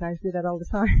 Well, guys do that all the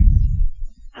time.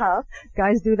 Huh?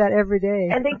 Guys do that every day.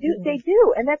 And they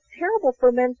do, and that's terrible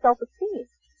for men's self-esteem.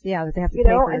 Yeah, that they have to You pay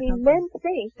know, for I mean, company. men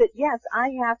think that, yes,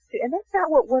 I have to, and that's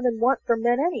not what women want from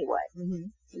men anyway. Mm-hmm.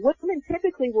 Women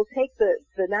typically will take the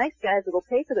nice guys that will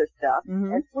pay for their stuff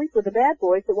Mm-hmm. and sleep with the bad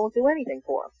boys that won't do anything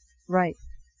for them. Right.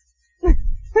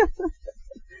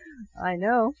 I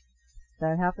know.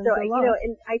 That happens So, a lot. you know,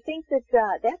 and I think that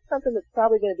that's something that's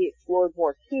probably going to be explored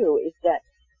more too, is that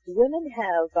women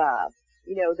have,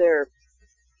 you know, their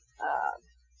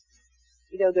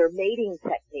mating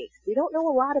techniques. We don't know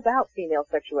a lot about female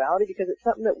sexuality because it's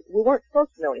something that we weren't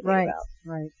supposed to know anything about.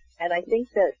 Right. And I think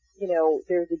that, you know,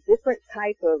 there's a different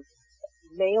type of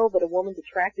male that a woman's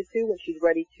attracted to when she's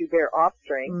ready to bear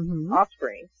offspring,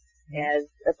 as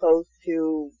opposed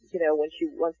to, you know, when she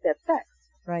wants to have sex.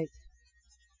 Right.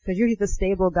 Because usually the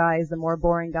stable guy is the more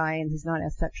boring guy, and he's not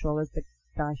as sexual as the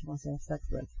guy she wants to have sex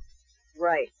with.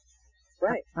 Right.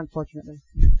 Right. Unfortunately.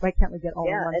 Why can't we get all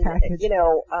in one and, package? you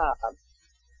know,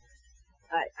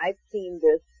 I've seen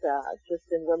this,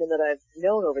 just in women that I've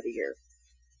known over the years.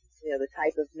 You know, the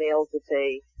type of males that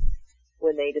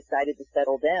when they decided to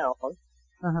settle down,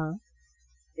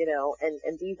 you know,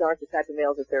 and these aren't the type of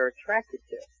males that they're attracted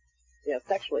to, you know,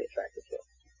 sexually attracted to.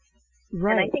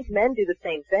 Right. And I think men do the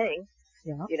same thing.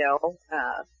 Yeah. You know,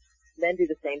 men do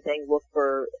the same thing, look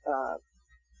for,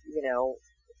 you know,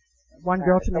 one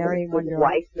girl to marry, one girl.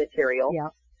 Wife material. Yeah.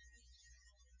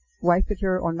 Wife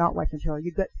material or not wife material.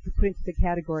 You put into the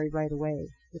category right away,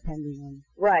 depending on.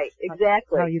 Right,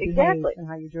 exactly. How you behave and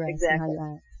how you dress and how you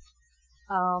act.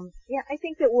 Yeah, I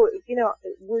think that we're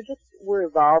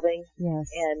evolving.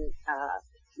 Yes. And,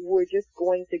 we're just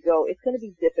going to go, it's going to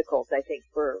be difficult, I think,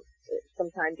 for some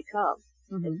time to come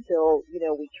until, you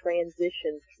know, we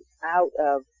transition out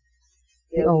of,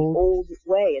 you know, the old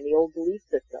way and the old belief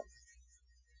system.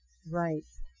 Right.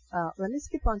 Let me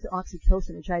skip on to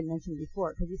oxytocin, which I had mentioned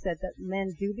before, because you said that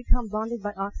men do become bonded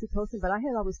by oxytocin, but I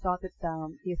had always thought that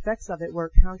the effects of it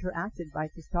were counteracted by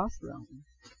testosterone.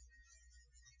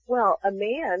 Well, a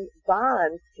man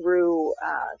bonds through,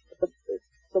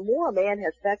 the more a man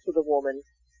has sex with a woman,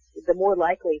 the more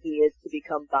likely he is to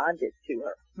become bonded to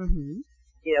her. Mm-hmm.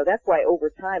 You know, that's why over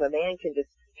time a man can just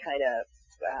kind of,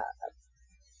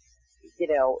 you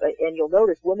know, and you'll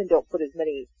notice women don't put as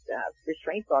many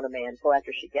restraints on a man until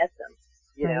after she gets them,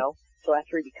 you know, so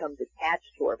after he becomes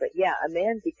attached to her. But yeah, a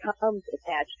man becomes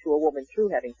attached to a woman through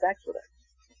having sex with her.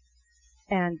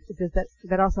 And does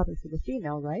that also happens to the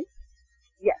female, right?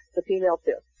 Yes, the female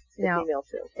too. Now,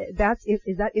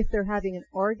 is that if they're having an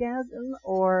orgasm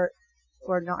or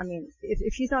not? I mean,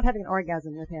 if she's not having an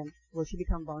orgasm with him, will she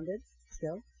become bonded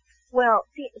still? Well,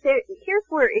 see, here's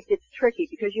where it gets tricky,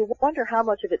 because you wonder how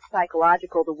much of it's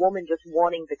psychological, the woman just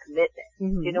wanting the commitment.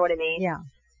 Mm-hmm. You know what I mean? Yeah.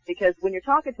 Because when you're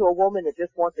talking to a woman that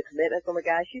just wants a commitment from a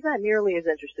guy, she's not nearly as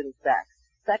interested in sex.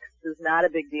 Sex is not a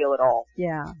big deal at all.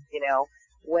 Yeah. You know,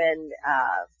 when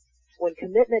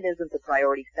commitment isn't the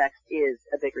priority, sex is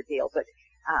a bigger deal. But,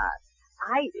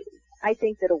 I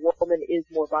think that a woman is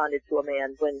more bonded to a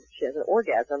man when she has an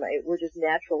orgasm. We're just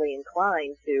naturally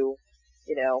inclined to,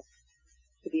 you know,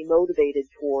 to be motivated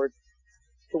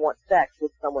to want sex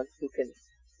with someone who can,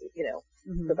 you know,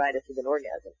 provide us with an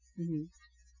orgasm. Mm-hmm.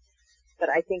 But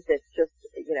I think that's just,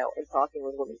 you know, in talking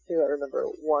with women too, I remember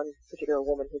one particular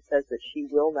woman who says that she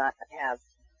will not have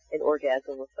an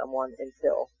orgasm with someone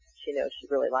until she knows she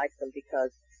really likes them,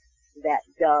 because that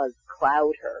does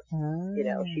cloud her. Oh. You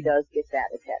know, she does get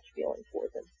that attached feeling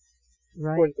towards him.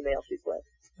 Right. Towards the male she's with.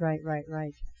 Right.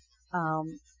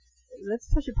 Let's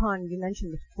touch upon, you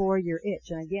mentioned the 4-year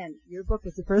itch, and again, your book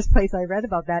was the first place I read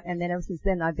about that, and then ever since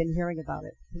then I've been hearing about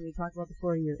it. Can you talk about the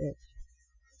 4-year itch?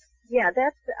 Yeah,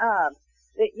 that's,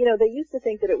 you know, they used to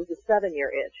think that it was a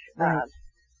 7-year itch, right.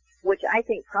 Which I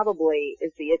think probably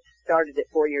is the itch started at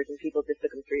 4 years and people just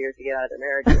took them 3 years to get out of their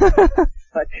marriage.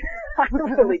 But I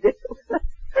really do.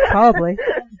 Probably.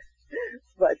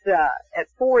 But at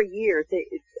 4 years, they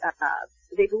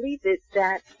believe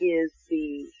that is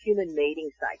the human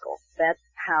mating cycle. That's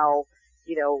how,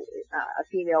 you know, a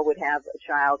female would have a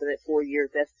child, and at 4 years,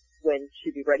 that's when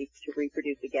she'd be ready to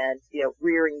reproduce again. You know,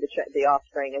 rearing the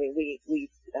offspring. I mean, we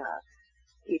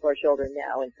keep our children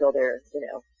now until they're, you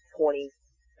know, 20,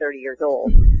 30 years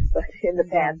old. But in the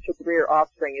past, to rear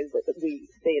offspring is what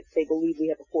they believe we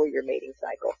have a 4-year mating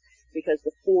cycle. because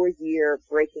the 4-year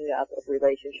breaking up of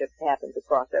relationships happens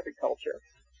across every culture.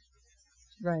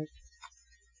 Right.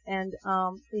 And,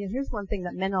 here's one thing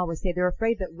that men always say. They're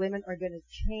afraid that women are going to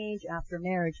change after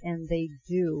marriage, and they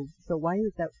do. So why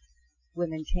is that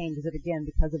women change? Is it, again,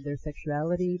 because of their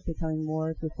sexuality becoming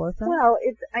more to the forefront? Well,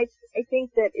 I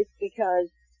think that it's because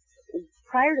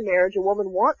prior to marriage, a woman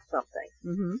wants something.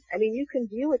 Mm-hmm. I mean, you can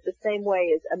view it the same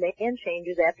way as a man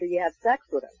changes after you have sex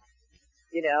with him.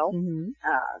 You know? Mm-hmm.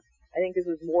 I think this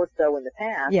was more so in the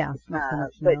past. Yeah. Not so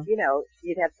much, but,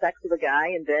 you'd have sex with a guy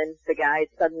and then the guy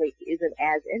suddenly isn't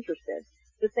as interested.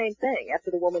 It's the same thing.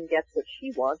 After the woman gets what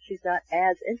she wants, she's not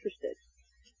as interested.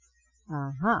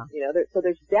 Uh-huh. So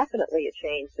there's definitely a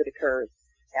change that occurs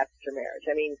after marriage.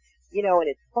 I mean, and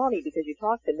it's funny because you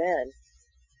talk to men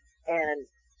and,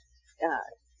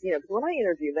 because when I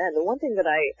interview men, the one thing that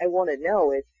I want to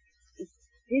know is,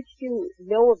 did you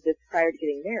know of this prior to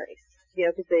getting married?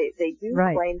 Because they do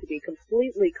Right. claim to be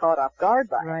completely caught off guard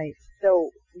by it. Right. So,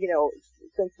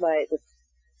 since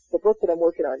the book that I'm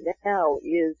working on now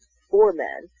is for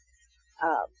men,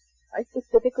 I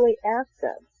specifically asked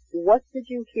them, what did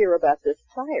you hear about this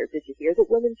prior? Did you hear that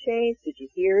women change? Did you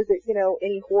hear that,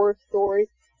 any horror stories?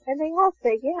 And they all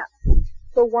say, yeah.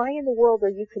 So why in the world are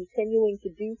you continuing to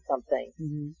do something?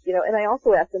 Mm-hmm. And I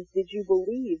also asked them, did you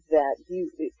believe that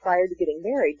prior to getting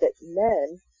married, that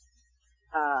men,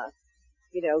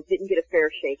 didn't get a fair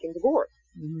shake in divorce?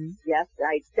 Mm-hmm. Yes,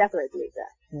 I definitely believe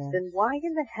that. Yeah. Then why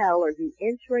in the hell are you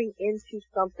entering into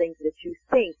something that you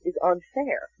think is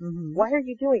unfair? Mm-hmm. Why are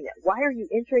you doing that? Why are you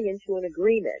entering into an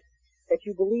agreement that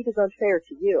you believe is unfair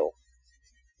to you?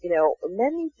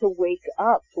 Men need to wake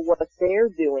up to what they're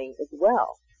doing as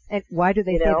well. And why do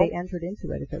they say they entered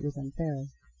into it if it was unfair?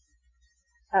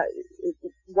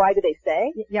 Why do they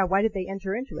say? Yeah, why did they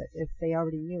enter into it if they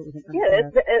already knew it was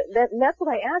unfair? Yeah, that's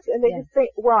what I asked, and they just say,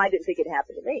 well, I didn't think it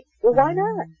happened to me. Well, why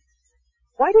not?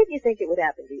 Why didn't you think it would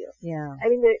happen to you? Yeah. I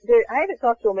mean, I haven't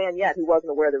talked to a man yet who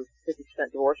wasn't aware there was a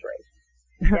 50% divorce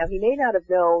rate. Now, he may not have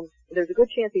known, there's a good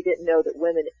chance he didn't know that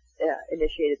women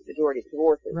initiated the majority of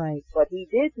divorces. Right. But he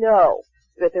did know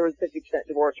that there was a 50%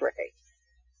 divorce rate.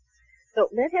 So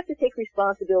men have to take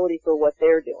responsibility for what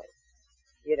they're doing.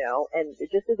 And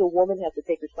just as a woman has to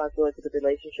take responsibility for the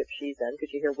relationship she's in,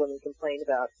 because you hear women complain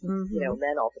about, Mm-hmm.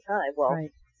 men all the time, well,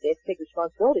 right. they have to take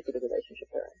responsibility for the relationship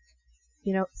they're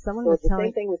in. Someone So was it's the telling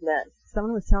same thing with men.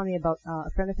 Someone was telling me about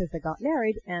a friend of his that got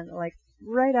married, and like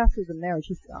right after the marriage,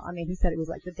 he said it was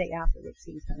like the day after, which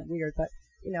seems kind of weird, but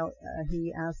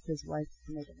he asked his wife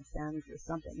to make him a sandwich or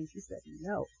something, and she said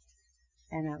no.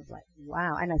 And I was like,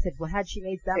 wow. And I said, well, had she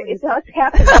made sandwiches? It does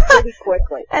happen pretty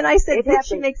quickly. And I said, did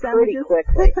she make sandwiches? Pretty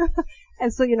quickly.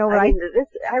 And so, right?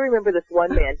 I remember this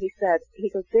one man, he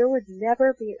goes, there would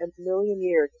never be a million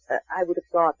years I would have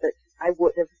thought that I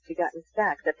wouldn't have gotten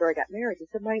sex after I got married. He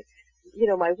said, my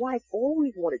wife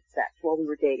always wanted sex while we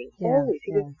were dating. Yeah, always.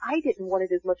 He goes, I didn't want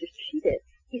it as much as she did.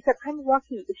 He said, I'm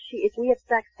lucky if we have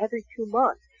sex every 2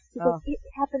 months. He goes, it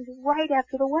happened right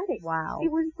after the wedding. Wow.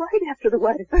 It was right after the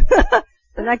wedding.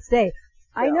 The next day.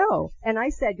 So. I know. And I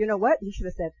said, you know what? He should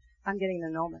have said, I'm getting an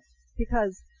annulment.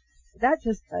 Because that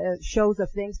just shows of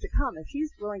things to come. If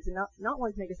she's willing to not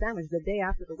want to make a sandwich the day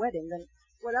after the wedding, then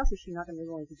what else is she not going to be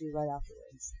willing to do right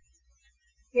afterwards?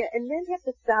 Yeah, and men have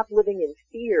to stop living in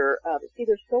fear of it. See,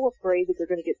 they're so afraid that they're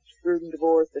going to get screwed and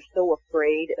divorced. They're so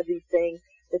afraid of these things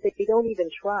that they don't even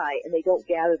try, and they don't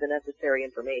gather the necessary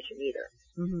information either.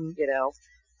 Mm-hmm.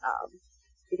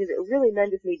 Because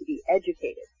men just need to be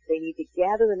educated. They need to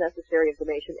gather the necessary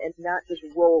information and not just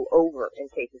roll over in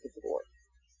cases of divorce.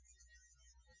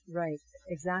 Right,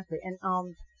 exactly. And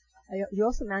you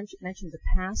also mentioned the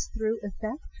pass-through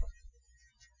effect.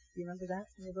 Do you remember that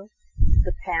in your book?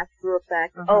 The pass-through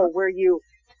effect. Uh-huh. Oh, where you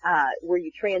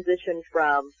transition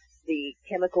from the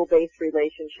chemical-based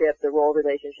relationship, the role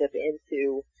relationship,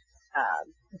 into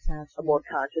a more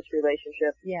conscious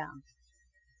relationship. Yeah.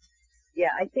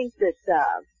 Yeah, I think that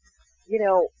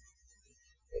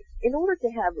in order to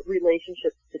have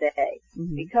relationships today,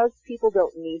 mm-hmm. because people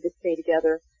don't need to stay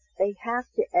together, they have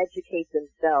to educate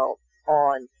themselves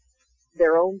on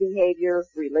their own behavior,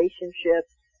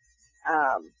 relationships.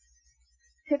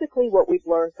 Typically what we've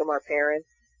learned from our parents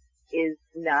is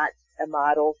not a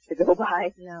model to go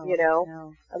by. No.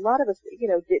 A lot of us,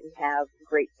 didn't have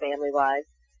great family lives.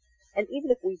 And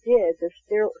even if we did,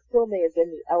 there still may have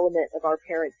been the element of our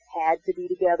parents had to be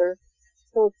together.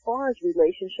 So as far as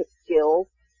relationship skills,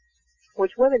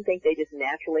 which women think they just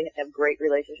naturally have great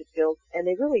relationship skills, and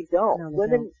they really don't. No, they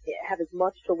Women don't. have as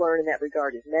much to learn in that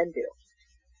regard as men do.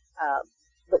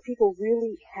 But people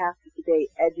really have to today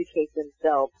educate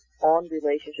themselves on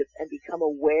relationships and become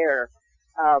aware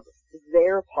of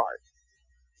their part,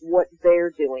 what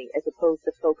they're doing, as opposed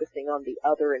to focusing on the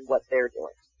other and what they're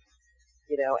doing.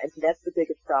 You know, and that's the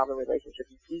biggest problem in relationships.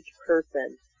 Each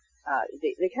person,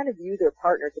 they kind of view their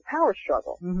partner as a power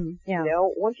struggle. Mm-hmm. Yeah. You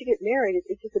know, once you get married,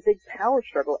 it's just a big power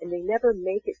struggle, and they never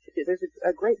make it to. There's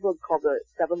a great book called The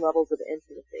 7 Levels of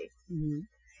Intimacy. Mm-hmm.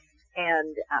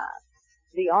 And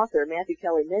the author, Matthew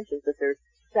Kelly, mentions that there's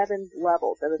 7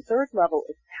 levels, and the third level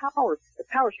is the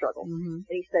power struggle. Mm-hmm. And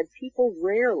he said people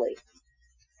rarely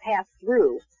pass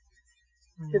through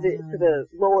to the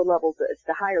lower levels,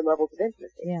 the higher levels of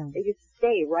intimacy. Yeah. They just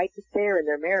stay right there in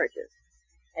their marriages,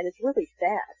 and it's really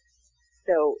sad.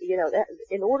 So, you know, that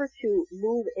in order to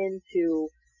move into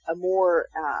a more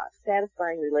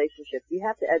satisfying relationship, you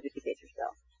have to educate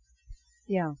yourself.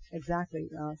 Yeah, exactly.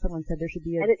 Someone said there should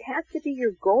be and it has to be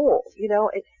your goal. You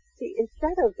know,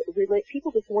 instead of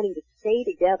people just wanting to stay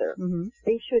together, mm-hmm.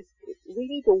 We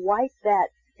need to wipe that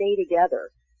stay together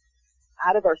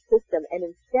out of our system and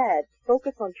instead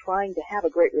focus on trying to have a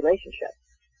great relationship.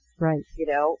 Right. You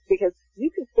know, because you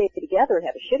can stay together and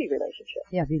have a shitty relationship.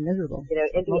 Yeah, be miserable. You know,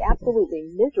 and be absolutely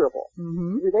miserable.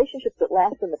 Mm-hmm. Relationships that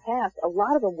last in the past, a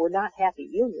lot of them were not happy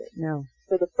unions. No.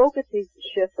 So the focus needs to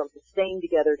shift from staying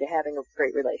together to having a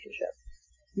great relationship.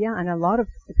 Yeah, and a lot of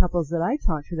the couples that I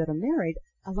talk to that are married,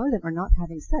 a lot of them are not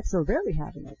having sex or rarely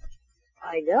having it.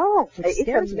 I know.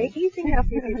 It's amazing how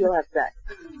few people have sex.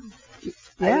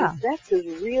 Yeah. I mean, sex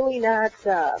is really not,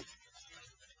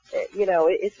 you know,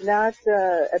 it's not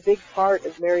a big part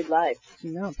of married life.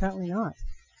 No, apparently not.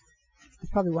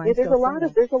 That's probably why there's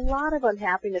a lot of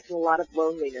unhappiness and a lot of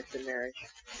loneliness in marriage.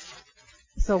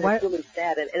 So why? It's really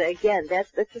sad. And again,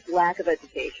 that's just lack of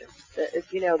education.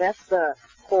 You know, that's the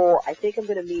whole, I think I'm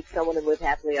going to meet someone and live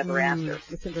happily ever after.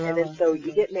 And then so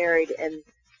you get married and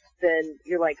then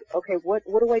you're like, okay, what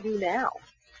do I do now?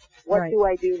 What do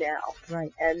I do now?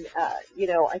 Right. And, you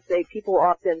know, I say people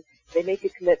often, they make a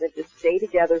commitment to stay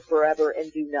together forever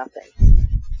and do nothing.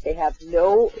 They have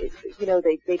no, you know,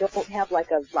 they don't have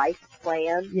like a life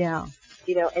plan. Yeah.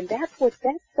 You know, and that's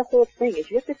the whole thing is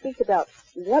you have to think about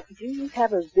do you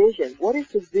have a vision? What is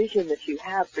the vision that you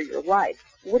have for your life?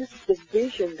 What is the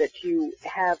vision that you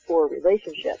have for a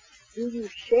relationship? Do you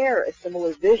share a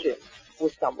similar vision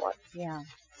with someone? Yeah.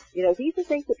 You know, these are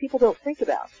things that people don't think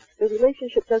about. The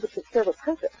relationship doesn't serve a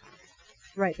purpose.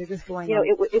 Right, they're just going on.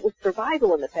 You know, it was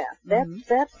survival in the past. Mm-hmm.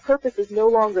 That purpose is no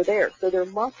longer there. So there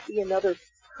must be another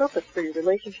purpose for your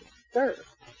relationship to serve.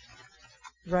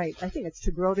 Right. I think it's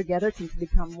to grow together, to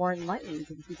become more enlightened.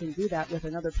 If you can do that with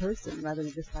another person rather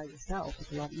than just by yourself,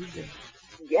 it's a lot easier.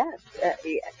 Yes.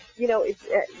 You know,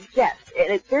 yes.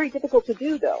 And it's very difficult to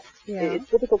do, though. Yeah. It's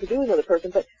difficult to do with another person,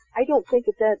 but I don't think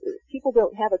that people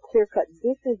don't have a clear cut,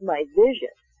 this is my vision.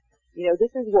 You know,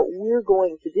 this is what we're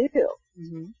going to do.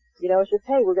 Mm-hmm. You know, it's just,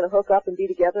 hey, we're going to hook up and be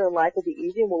together and life will be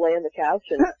easy and we'll lay on the couch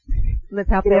and live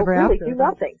happily ever really after. Do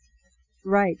nothing.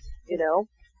 Right. You know?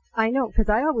 I know, because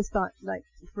I always thought, like,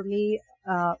 for me,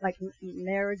 like,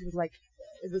 marriage was like,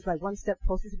 it was like one step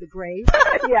closer to the grave.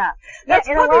 Yeah. Yeah,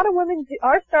 and a lot of women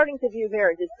are starting to view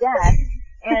marriage as death.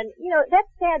 And, you know, that's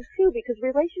sad too, because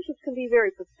relationships can be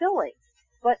very fulfilling.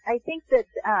 But I think that,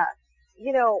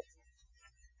 you know,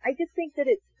 I just think that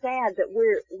it's sad that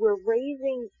we're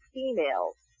raising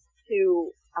females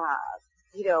to,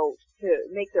 you know, to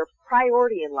make their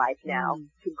priority in life now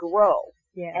to grow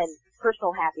and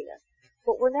personal happiness.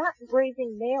 But we're not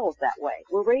raising males that way.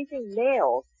 We're raising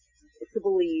males to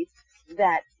believe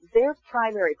that their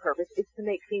primary purpose is to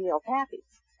make females happy,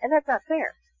 and that's not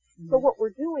fair. Mm-hmm. So what we're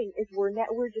doing is we're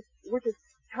just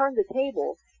turned the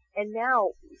tables, and now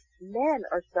men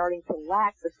are starting to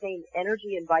lack the same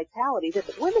energy and vitality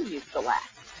that women used to lack.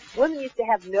 Women used to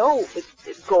have no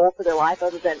goal for their life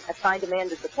other than find a man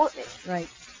to support me. Right.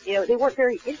 You know, they weren't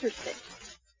very interesting.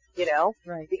 You know,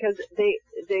 right? Because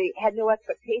they had no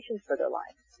expectations for their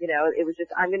life. You know, it was just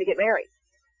I'm going to get married.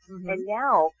 Mm-hmm. And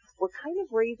now we're kind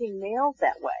of raising males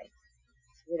that way.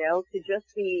 You know, to just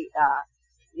be,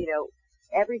 you know,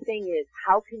 everything is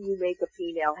how can you make a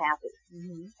female happy?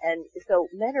 Mm-hmm. And so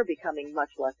men are becoming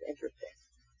much less interesting.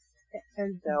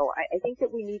 And so I think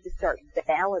that we need to start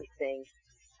balancing.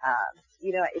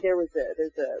 You know, there's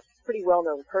a pretty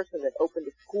well-known person that opened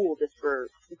a school just for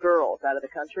girls out of the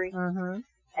country. Mm-hmm.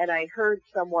 And I heard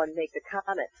someone make the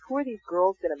comment, who are these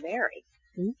girls going to marry?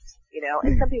 Oops. You know,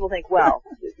 and some people think, well,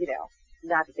 you know,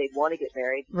 not that they'd want to get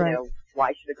married. Right. You know, why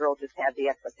should a girl just have the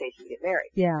expectation to get married?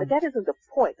 Yeah. But that isn't the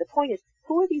point. The point is,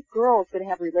 who are these girls going to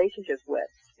have relationships with?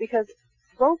 Because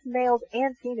both males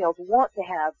and females want to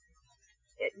have,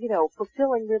 you know,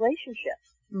 fulfilling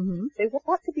relationships. Mm-hmm. They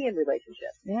want to be in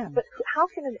relationships. Yeah. But how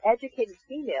can an educated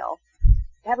female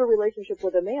have a relationship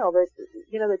with a male that,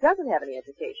 that doesn't have any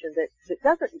education, that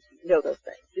doesn't know those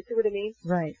things. Do you see what I mean?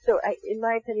 Right. So in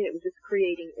my opinion, it was just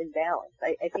creating imbalance.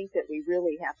 I think that we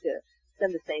really have to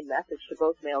send the same message to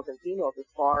both males and females as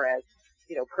far as,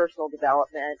 personal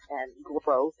development and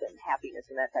growth and happiness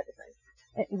and that type of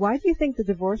thing. Why do you think the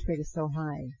divorce rate is so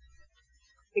high?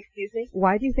 Excuse me?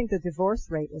 Why do you think the divorce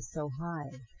rate is so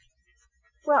high?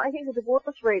 Well, I think the divorce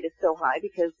rate is so high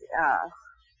because,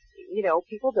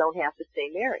 people don't have to stay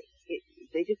married.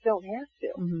 They just don't have to.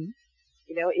 Mm-hmm.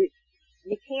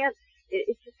 You can't,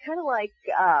 it's just kind of like,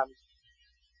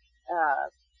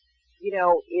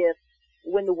 if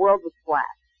when the world was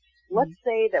flat. Let's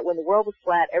say that when the world was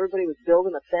flat, everybody was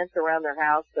building a fence around their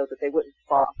house so that they wouldn't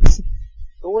fall.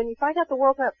 But when you find out the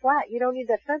world's not flat, you don't need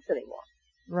that fence anymore.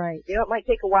 Right. It might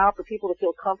take a while for people to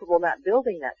feel comfortable not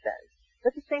building that fence.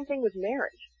 That's the same thing with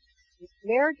marriage.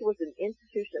 Marriage was an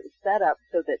institution that was set up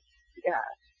so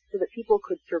that people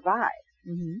could survive.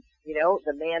 Mm-hmm.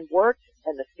 The man worked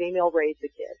and the female raised the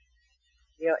kids.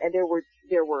 And there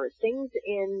were things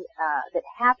that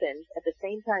happened at the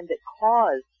same time that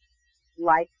caused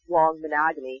lifelong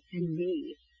monogamy to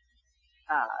be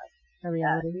a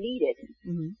reality. Needed.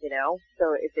 Mm-hmm.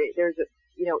 So if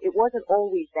it wasn't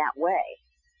always that way.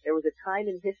 There was a time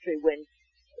in history when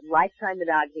lifetime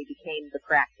monogamy became the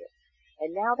practice,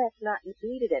 and now that's not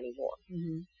needed anymore.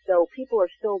 Mm-hmm. So people are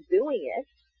still doing it.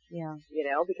 Yeah.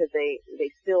 Because they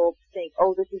still think,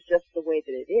 oh, this is just the way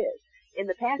that it is. In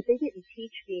the past, they didn't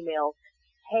teach females,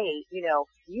 hey,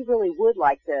 you really would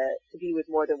like to be with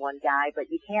more than one guy, but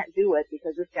you can't do it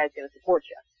because this guy's going to support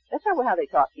you. That's not how they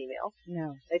taught females.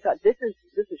 No. They thought this is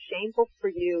shameful for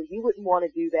you. You wouldn't want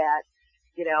to do that.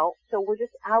 So we're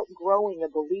just outgrowing a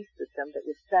belief system that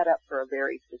was set up for a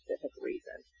very specific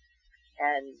reason.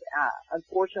 And,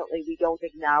 unfortunately, we don't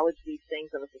acknowledge these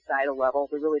things on a societal level.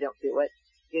 We really don't do it.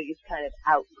 You just kind of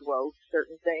outgrow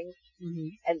certain things.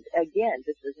 Mm-hmm. And again,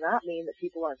 this does not mean that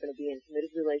people aren't going to be in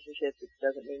committed relationships. It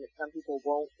doesn't mean that some people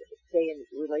won't stay in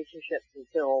relationships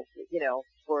until,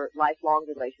 for lifelong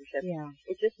relationships. Yeah.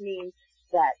 It just means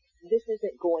that this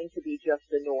isn't going to be just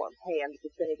the norm. Hey, I'm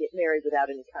just going to get married without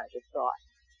any conscious thought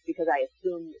because I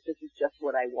assume this is just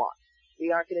what I want.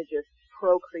 We aren't going to just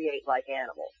procreate like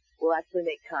animals. We'll actually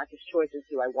make conscious choices.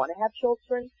 Do I want to have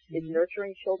children? Mm-hmm. Is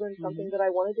nurturing children something that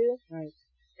I want to do? Right.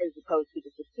 As opposed to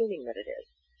just assuming that it is.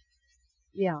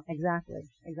 Yeah, exactly.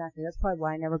 That's probably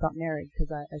why I never got married, because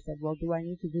I said, well, do I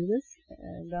need to do this?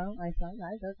 And I thought,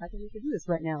 I don't need to do this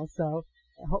right now, so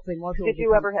hopefully more people... Did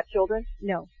you ever have children?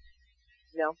 No.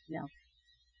 No?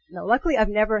 No, luckily I've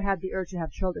never had the urge to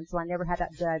have children, so I never had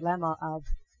that dilemma of,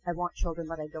 I want children,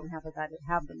 but I don't have a guy to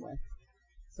have them with.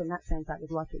 So in that sense, I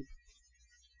was lucky.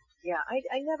 Yeah,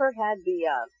 I never had the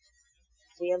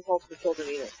impulse for children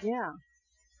either. Yeah.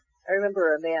 I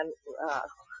remember a man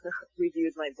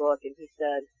reviewed my book, and he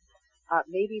said,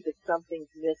 maybe the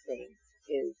something's missing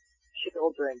is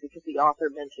children, because the author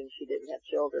mentioned she didn't have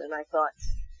children. And I thought,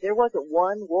 there wasn't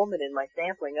one woman in my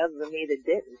sampling other than me that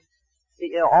didn't.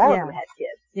 All of them had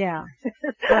kids. Yeah.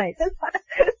 Right.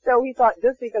 So he thought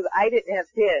just because I didn't have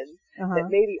kids, that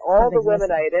maybe all the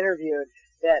women I had interviewed,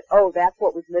 that, that's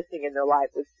what was missing in their life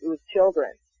was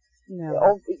children.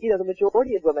 No. The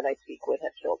majority of women I speak with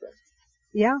have children.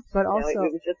 Yeah, but also...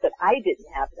 it was just that I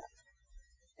didn't have them.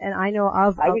 And I know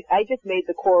of... I just made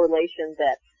the correlation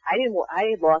that I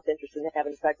had lost interest in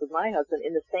having sex with my husband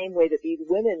in the same way that these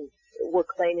women were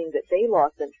claiming that they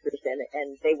lost interest in it,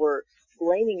 and they were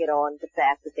blaming it on the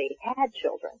fact that they had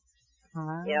children.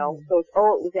 So it's, it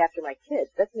was after my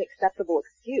kids. That's an acceptable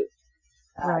excuse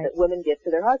that women give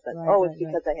to their husbands. It's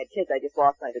because I had kids, I just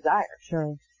lost my desire.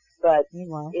 Sure. But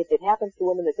if it happens to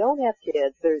women that don't have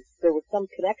kids, there was some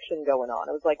connection going on.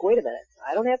 It was like, wait a minute,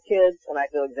 I don't have kids, and I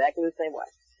feel exactly the same way.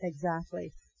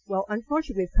 Exactly. Well,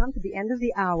 unfortunately, we've come to the end of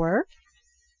the hour.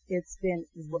 It's been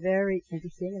very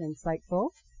interesting and insightful.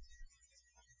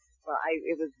 Well,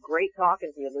 it was great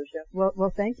talking to you, Lucia.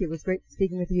 Well, thank you. It was great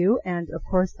speaking with you, and of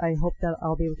course, I hope that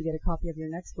I'll be able to get a copy of your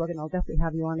next book, and I'll definitely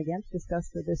have you on again to discuss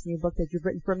this new book that you've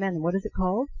written for men. What is it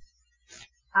called?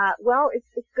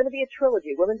 It's going to be a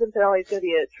trilogy. Women's Infidelity is going to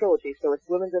be a trilogy, so it's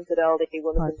Women's Infidelity,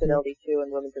 Women's Infidelity 2,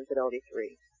 and Women's Infidelity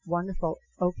 3. Wonderful.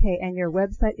 Okay, and your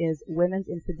website is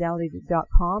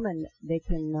women'sinfidelity.com, and they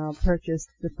can purchase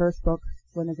the first book,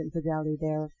 Women's Infidelity,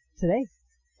 there today.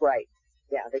 Right.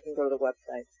 Yeah, they can go to the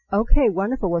website. Okay,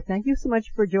 wonderful. Well, thank you so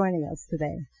much for joining us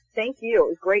today. Thank you. It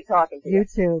was great talking to you. You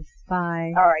too.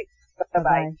 Bye. All right.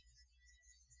 Bye-bye.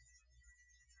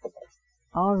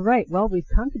 All right. Well, we've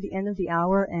come to the end of the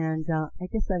hour, and I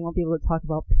guess I won't be able to talk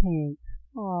about pink.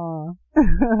 Aw.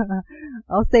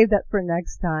 I'll save that for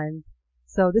next time.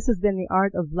 So this has been The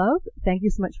Art of Love. Thank you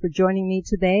so much for joining me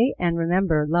today. And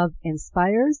remember, love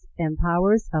inspires,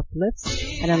 empowers,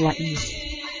 uplifts, and enlightens.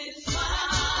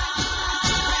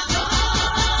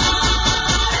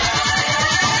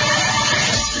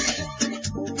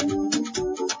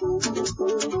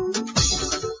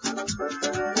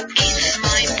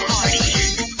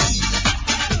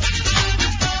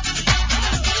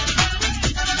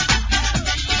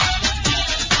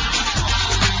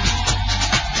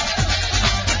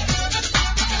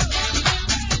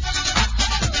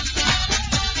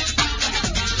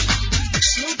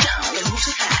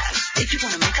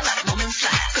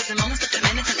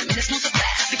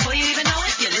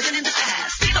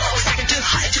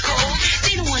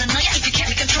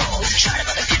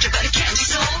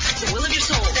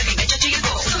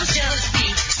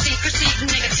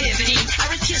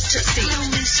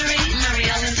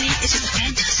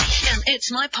 It's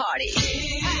my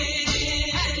party.